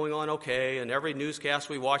might be going on okay, and every newscast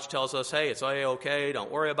we watch tells us, hey, it's okay, don't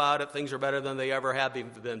worry about it, things are better than they ever have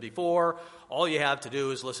been before, all you have to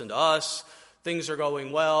do is listen to us, things are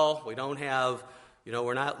going well, we don't have,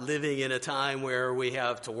 we're not living in a time where we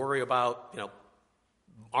have to worry about,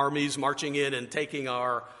 armies marching in and taking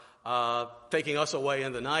us away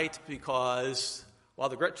in the night, because while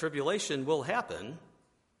the Great Tribulation will happen,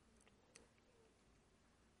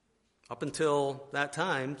 up until that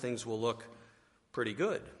time, things will look pretty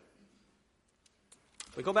good.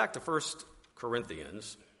 We go back to 1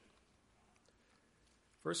 Corinthians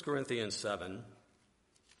 7.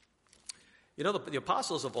 The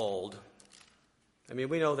apostles of old,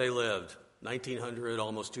 we know they lived 1900,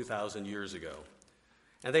 almost 2,000 years ago.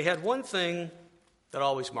 And they had one thing that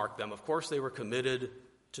always marked them. Of course, they were committed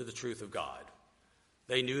to the truth of God.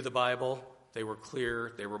 They knew the Bible. They were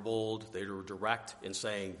clear, they were bold, they were direct in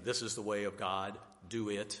saying, this is the way of God, do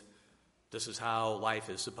it. This is how life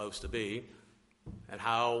is supposed to be, and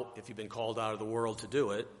how, if you've been called out of the world, to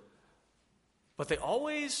do it. But they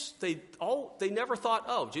never thought,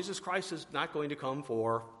 oh, Jesus Christ is not going to come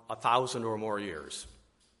for 1,000 or more years.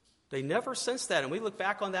 They never sensed that. And we look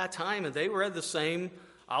back on that time, and they read the same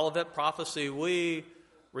Olivet prophecy we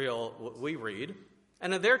read.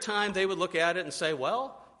 And in their time, they would look at it and say,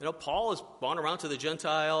 well, Paul has gone around to the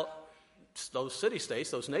Gentile, those city-states,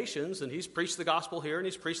 those nations, and he's preached the gospel here and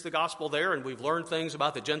he's preached the gospel there, and we've learned things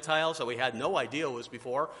about the Gentiles that we had no idea was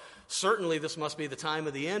before. Certainly this must be the time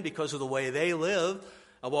of the end because of the way they live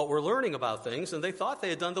and what we're learning about things. And they thought they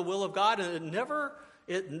had done the will of God, and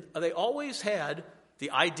they always had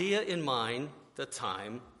the idea in mind that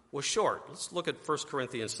time was short. Let's look at 1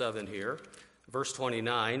 Corinthians 7 here. Verse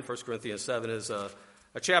 29, 1 Corinthians 7 is a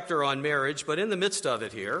chapter on marriage, but in the midst of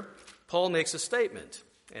it here, Paul makes a statement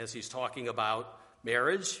as he's talking about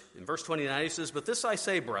marriage. In verse 29, he says, "But this I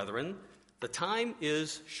say, brethren, the time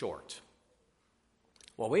is short."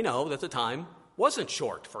 Well, we know that the time wasn't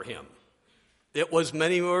short for him. It was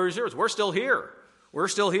many more years. We're still here. We're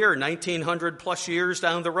still here 1,900 plus years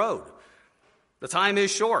down the road. The time is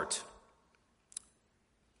short.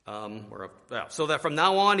 So that from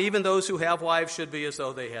now on, even those who have wives should be as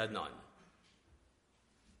though they had none.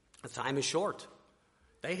 The time is short.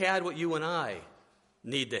 They had what you and I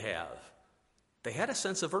need to have. They had a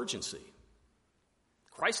sense of urgency.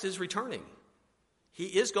 Christ is returning. He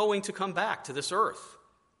is going to come back to this earth.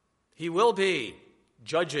 He will be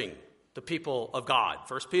judging the people of God.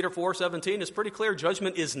 1 Peter 4:17 is pretty clear.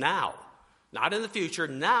 Judgment is now, not in the future,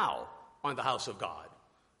 now on the house of God.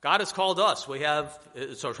 God has called us.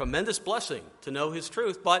 It's a tremendous blessing to know his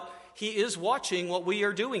truth, but he is watching what we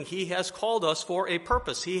are doing. He has called us for a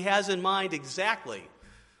purpose. He has in mind exactly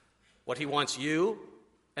what he wants you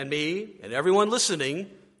and me and everyone listening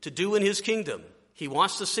to do in his kingdom. He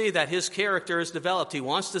wants to see that his character is developed. He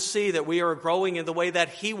wants to see that we are growing in the way that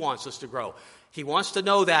he wants us to grow. He wants to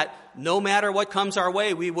know that no matter what comes our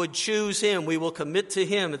way, we would choose him. We will commit to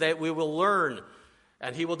him, that we will learn.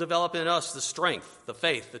 And he will develop in us the strength, the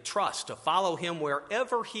faith, the trust to follow him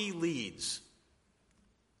wherever he leads.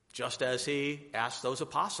 Just as he asked those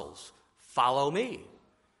apostles, follow me.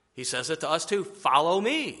 He says it to us too, follow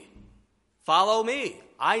me. Follow me.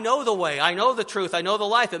 I know the way. I know the truth. I know the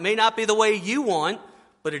life. It may not be the way you want,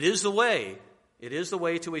 but it is the way. It is the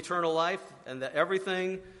way to eternal life, and that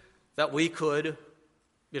everything that we could,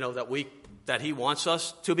 that he wants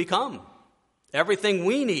us to become. Everything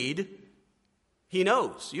we need, he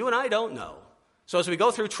knows. You and I don't know. So as we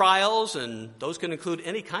go through trials, and those can include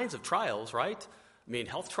any kinds of trials, right? I mean,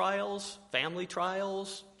 health trials, family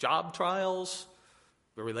trials, job trials,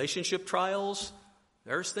 relationship trials.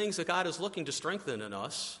 There's things that God is looking to strengthen in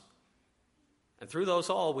us. And through those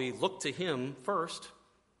all, we look to him first.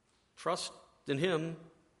 Trust in him.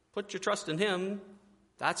 Put your trust in him.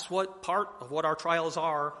 That's what part of what our trials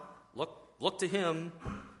are. Look to him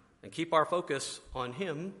and keep our focus on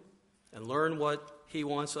him and learn what he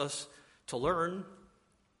wants us to learn.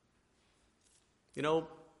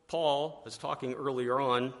 Paul was talking earlier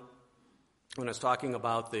on when I was talking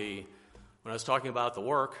about the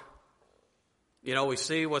work. We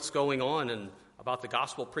see what's going on and about the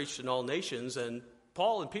gospel preached in all nations, and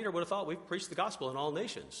Paul and Peter would have thought we've preached the gospel in all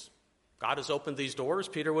nations. God has opened these doors,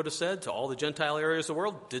 Peter would have said, to all the Gentile areas of the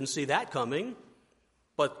world. Didn't see that coming,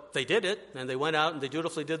 but they did it, and they went out and they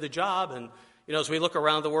dutifully did the job. And as we look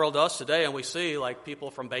around the world to us today, and we see like people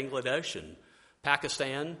from Bangladesh and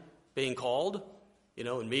Pakistan being called, in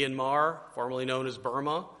Myanmar, formerly known as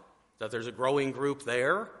Burma, that there's a growing group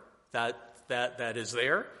there that is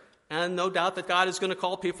there. And no doubt that God is going to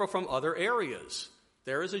call people from other areas.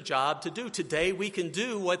 There is a job to do. Today we can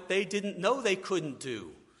do what they didn't know they couldn't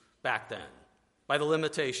do back then by the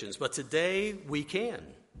limitations. But today we can.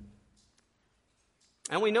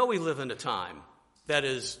 And we know we live in a time that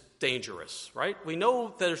is dangerous, right? We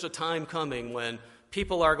know there's a time coming when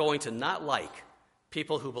people are going to not like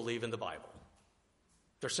people who believe in the Bible.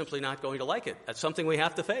 They're simply not going to like it. That's something we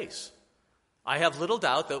have to face. I have little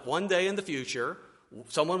doubt that one day in the future,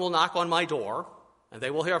 someone will knock on my door, and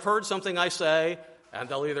they will have heard something I say, and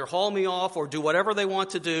they'll either haul me off or do whatever they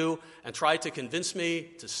want to do and try to convince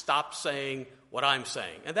me to stop saying what I'm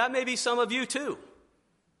saying. And that may be some of you too.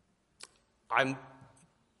 I'm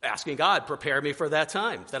asking God, prepare me for that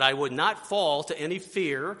time, that I would not fall to any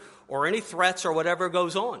fear or any threats or whatever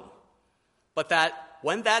goes on. But that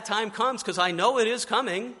when that time comes, because I know it is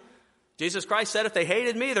coming, Jesus Christ said if they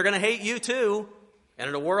hated me, they're going to hate you too. And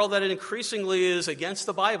in a world that increasingly is against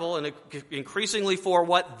the Bible and increasingly for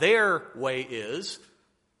what their way is,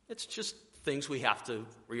 it's just things we have to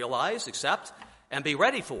realize, accept, and be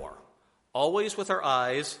ready for, always with our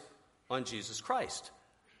eyes on Jesus Christ.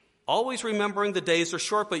 Always remembering the days are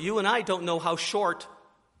short, but you and I don't know how short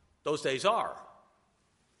those days are.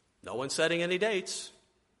 No one's setting any dates.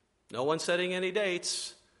 No one's setting any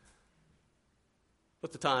dates.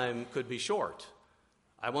 But the time could be short.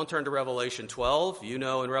 I won't turn to Revelation 12. You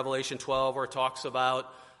know in Revelation 12 where it talks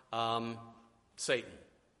about Satan.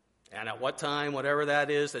 And at what time, whatever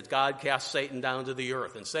that is, that God casts Satan down to the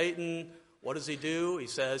earth. And Satan, what does he do? He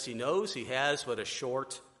says he knows he has but a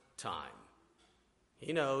short time.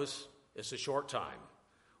 He knows it's a short time.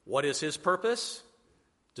 What is his purpose?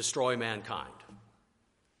 Destroy mankind.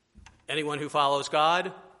 Anyone who follows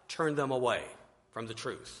God, turn them away from the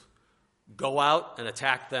truth. Go out and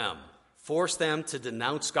attack them. Force them to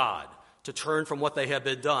denounce God, to turn from what they have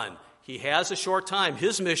been done. He has a short time.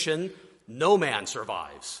 His mission, no man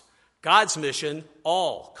survives. God's mission,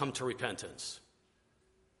 all come to repentance.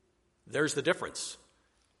 There's the difference.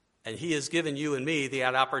 And he has given you and me the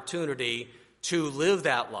opportunity to live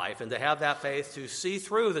that life and to have that faith, to see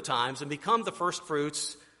through the times and become the first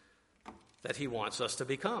fruits that he wants us to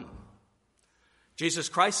become. Jesus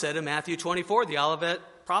Christ said in Matthew 24, the Olivet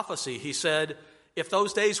prophecy, he said, if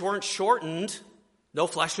those days weren't shortened, no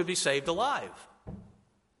flesh would be saved alive.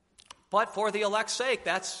 But for the elect's sake,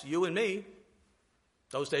 that's you and me,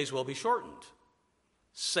 those days will be shortened.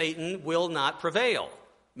 Satan will not prevail.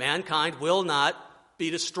 Mankind will not be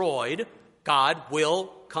destroyed. God will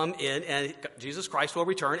come in and Jesus Christ will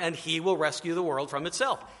return and he will rescue the world from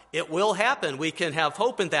itself. It will happen. We can have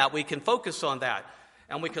hope in that. We can focus on that.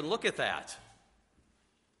 And we can look at that.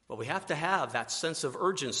 But we have to have that sense of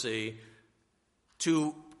urgency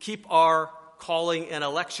to keep our calling and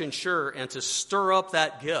election sure and to stir up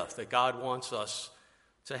that gift that God wants us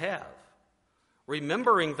to have.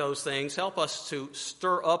 Remembering those things help us to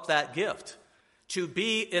stir up that gift, to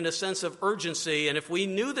be in a sense of urgency. And if we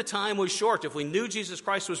knew the time was short, if we knew Jesus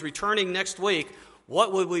Christ was returning next week,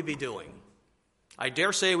 what would we be doing? I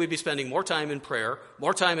dare say we'd be spending more time in prayer,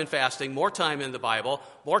 more time in fasting, more time in the Bible,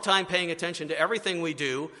 more time paying attention to everything we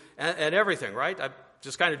do and everything, right? I'm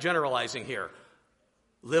just kind of generalizing here.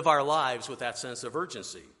 Live our lives with that sense of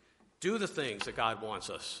urgency. Do the things that God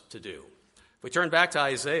wants us to do. If we turn back to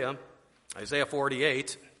Isaiah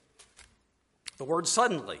 48, the word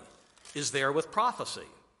suddenly is there with prophecy.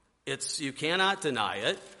 You cannot deny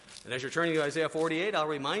it. And as you're turning to Isaiah 48, I'll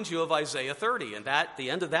remind you of Isaiah 30. And at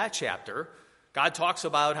the end of that chapter, God talks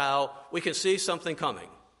about how we can see something coming,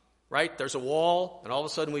 right? There's a wall, and all of a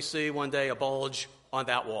sudden we see one day a bulge on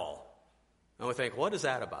that wall. And we think, what is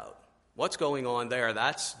that about? What's going on there?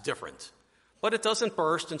 That's different. But it doesn't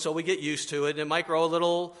burst, and so we get used to it, and it might grow a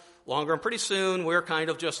little longer. And pretty soon we're kind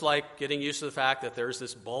of just like getting used to the fact that there's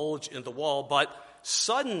this bulge in the wall. But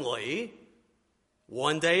suddenly,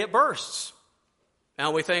 one day it bursts.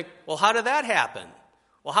 And we think, well, how did that happen?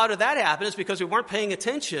 Well, how did that happen? It's because we weren't paying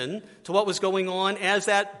attention to what was going on as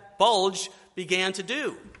that bulge began to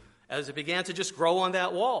do, as it began to just grow on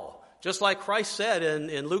that wall. Just like Christ said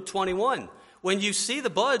in Luke 21, when you see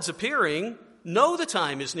the buds appearing, know the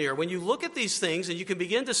time is near. When you look at these things and you can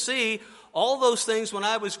begin to see all those things when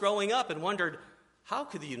I was growing up and wondered, how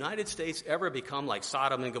could the United States ever become like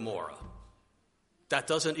Sodom and Gomorrah? That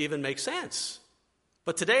doesn't even make sense.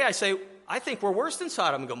 But today I say, I think we're worse than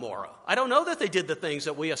Sodom and Gomorrah. I don't know that they did the things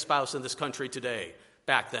that we espouse in this country today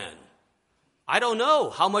back then. I don't know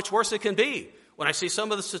how much worse it can be. When I see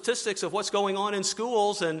some of the statistics of what's going on in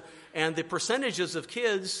schools and the percentages of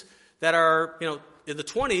kids that are, in the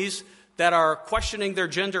 20s that are questioning their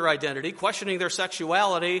gender identity, questioning their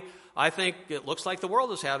sexuality, I think it looks like the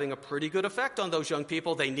world is having a pretty good effect on those young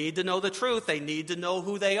people. They need to know the truth. They need to know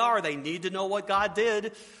who they are. They need to know what God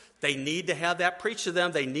did. They need to have that preached to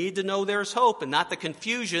them. They need to know there's hope and not the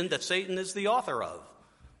confusion that Satan is the author of.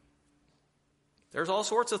 There's all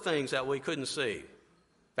sorts of things that we couldn't see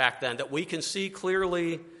back then that we can see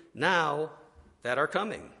clearly now that are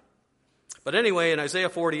coming. But anyway, in Isaiah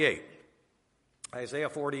 48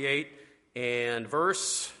 and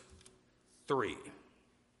verse 3.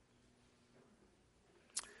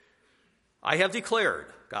 I have declared,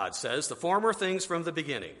 God says, the former things from the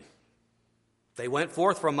beginning. They went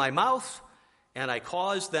forth from my mouth, and I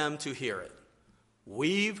caused them to hear it.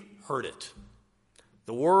 We've heard it.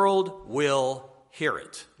 The world will hear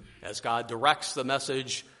it as God directs the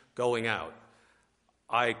message going out.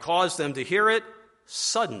 I caused them to hear it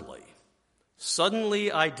suddenly.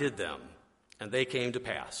 Suddenly I did them, and they came to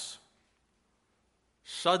pass.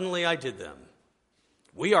 Suddenly I did them.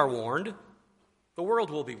 We are warned. The world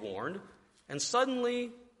will be warned. And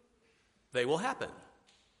suddenly they will happen.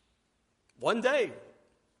 One day,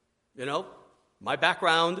 my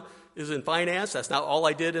background is in finance. That's not all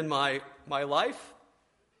I did in my life.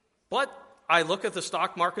 But I look at the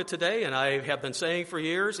stock market today, and I have been saying for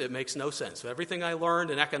years, it makes no sense. Everything I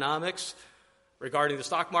learned in economics regarding the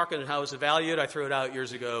stock market and how it's valued, I threw it out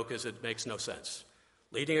years ago because it makes no sense.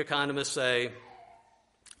 Leading economists say,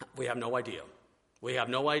 we have no idea. We have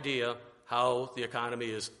no idea how the economy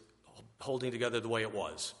is holding together the way it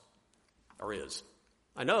was or is.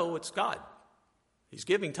 I know it's God. He's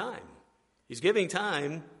giving time. He's giving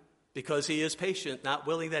time because he is patient, not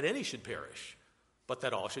willing that any should perish, but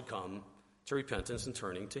that all should come to repentance and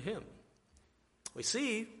turning to him. We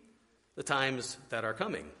see the times that are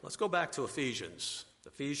coming. Let's go back to Ephesians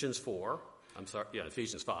 5,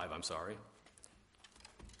 I'm sorry.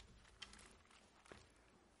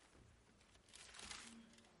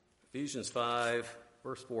 Ephesians 5,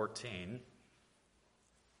 verse 14.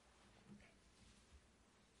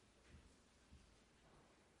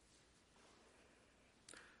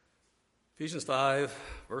 Ephesians 5,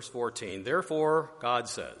 verse 14. Therefore, God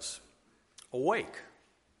says, awake,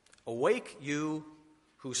 you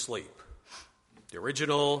who sleep. The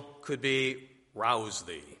original could be rouse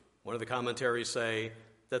thee. One of the commentaries say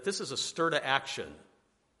that this is a stir to action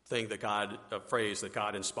a phrase that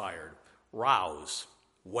God inspired. Rouse,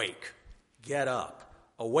 wake, get up.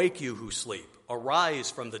 Awake you who sleep.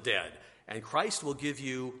 Arise from the dead, and Christ will give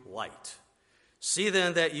you light. See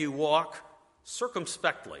then that you walk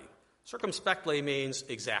circumspectly. Circumspectly means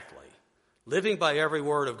exactly. Living by every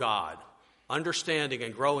word of God, understanding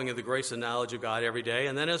and growing in the grace and knowledge of God every day.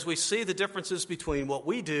 And then as we see the differences between what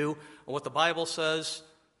we do and what the Bible says,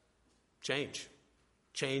 change.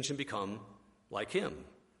 Change and become like him.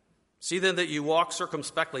 See then that you walk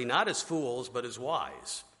circumspectly, not as fools, but as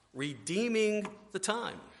wise, redeeming the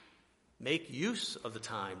time. Make use of the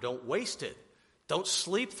time. Don't waste it. Don't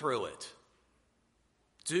sleep through it.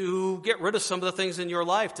 To get rid of some of the things in your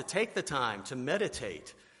life, to take the time to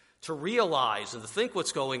meditate, to realize and to think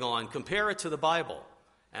what's going on, compare it to the Bible,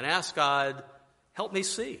 and ask God, help me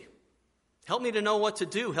see. Help me to know what to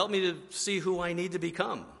do. Help me to see who I need to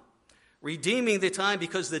become. Redeeming the time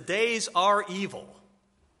because the days are evil.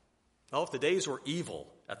 Oh, if the days were evil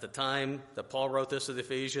at the time that Paul wrote this to the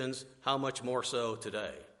Ephesians, how much more so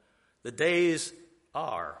today? The days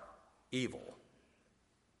are evil.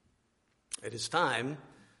 It is time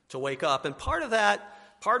to wake up. And part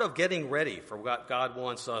of getting ready for what God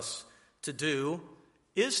wants us to do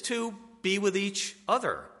is to be with each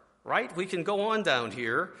other, right? We can go on down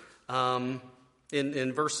here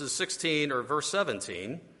in verses 16 or verse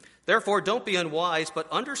 17. Therefore, don't be unwise,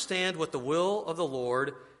 but understand what the will of the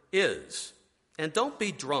Lord is. And don't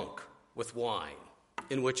be drunk with wine,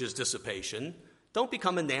 in which is dissipation. Don't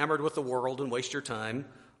become enamored with the world and waste your time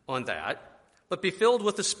on that, but be filled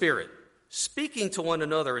with the Spirit, speaking to one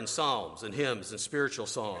another in psalms and hymns and spiritual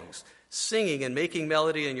songs, singing and making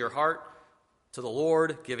melody in your heart to the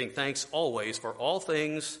Lord, giving thanks always for all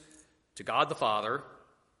things to God the Father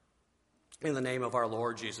in the name of our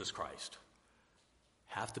Lord Jesus Christ.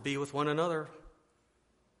 Have to be with one another.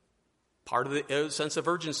 Part of the sense of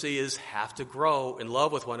urgency is have to grow in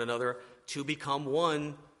love with one another to become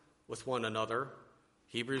one with one another.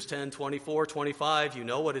 Hebrews 10, 24, 25, you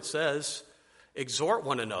know what it says. Exhort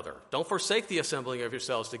one another. Don't forsake the assembling of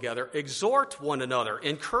yourselves together. Exhort one another.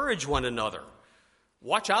 Encourage one another.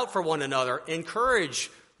 Watch out for one another. Encourage.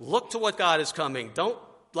 Look to what God is coming. Don't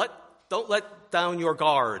let down your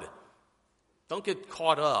guard. Don't get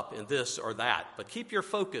caught up in this or that, but keep your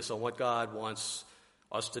focus on what God wants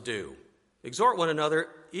us to do. Exhort one another,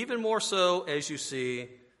 even more so as you see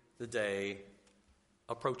the day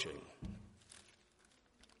approaching.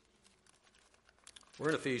 We're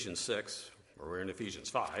in Ephesians 6. Or we're in Ephesians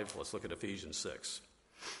 5. Let's look at Ephesians 6.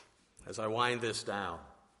 As I wind this down,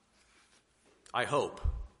 I hope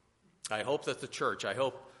that the church, I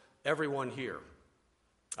hope everyone here,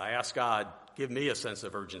 I ask God, give me a sense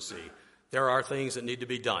of urgency. There are things that need to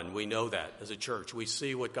be done. We know that as a church. We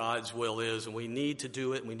see what God's will is, and we need to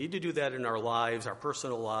do it. And we need to do that in our lives, our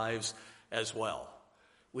personal lives as well.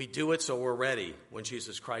 We do it so we're ready when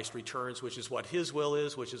Jesus Christ returns, which is what his will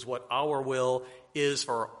is, which is what our will is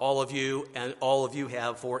for all of you and all of you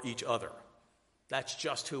have for each other. That's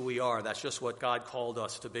just who we are. That's just what God called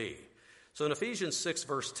us to be. So in Ephesians 6,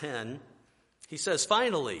 verse 10, he says,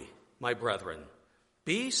 finally, my brethren,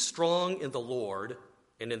 be strong in the Lord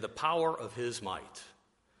and in the power of his might.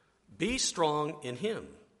 Be strong in him.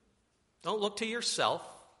 Don't look to yourself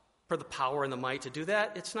for the power and the might to do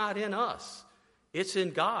that. It's not in us. It's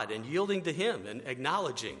in God and yielding to him and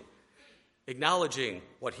acknowledging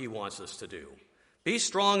what he wants us to do. Be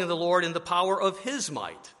strong in the Lord in the power of his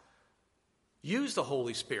might. Use the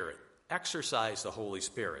Holy Spirit. Exercise the Holy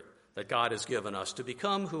Spirit. that God has given us to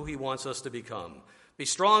become who he wants us to become. Be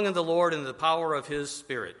strong in the Lord and in the power of his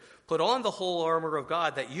Spirit. Put on the whole armor of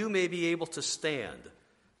God that you may be able to stand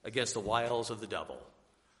against the wiles of the devil.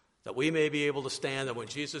 That we may be able to stand, that when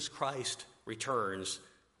Jesus Christ returns,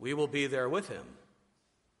 we will be there with him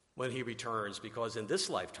when he returns, because in this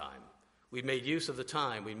lifetime, we made use of the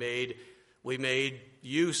time. We made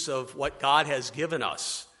use of what God has given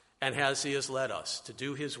us and as he has led us to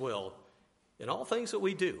do his will in all things that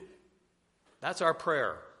we do. That's our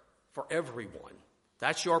prayer for everyone.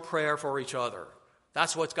 That's your prayer for each other.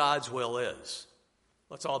 That's what God's will is.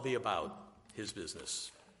 Let's all be about his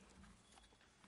business.